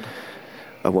that called?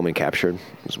 A Woman Captured.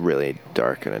 It was really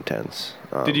dark and intense.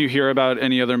 Did you hear about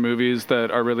any other movies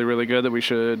that are really, really good that we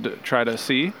should try to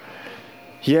see?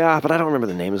 Yeah, but I don't remember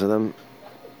the names of them.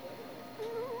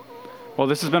 Well,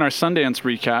 this has been our Sundance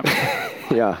recap.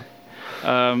 Yeah.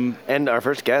 And our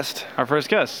first guest. Our first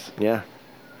guest. Yeah.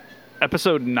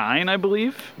 Episode 9, I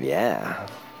believe. Yeah.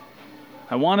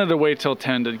 I wanted to wait till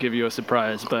 10 to give you a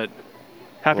surprise, but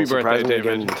happy birthday,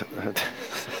 David.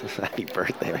 Happy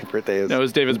birthday. My birthday is No, it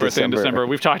was David's birthday in December.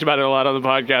 We've talked about it a lot on the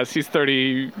podcast. He's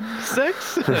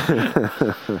 36.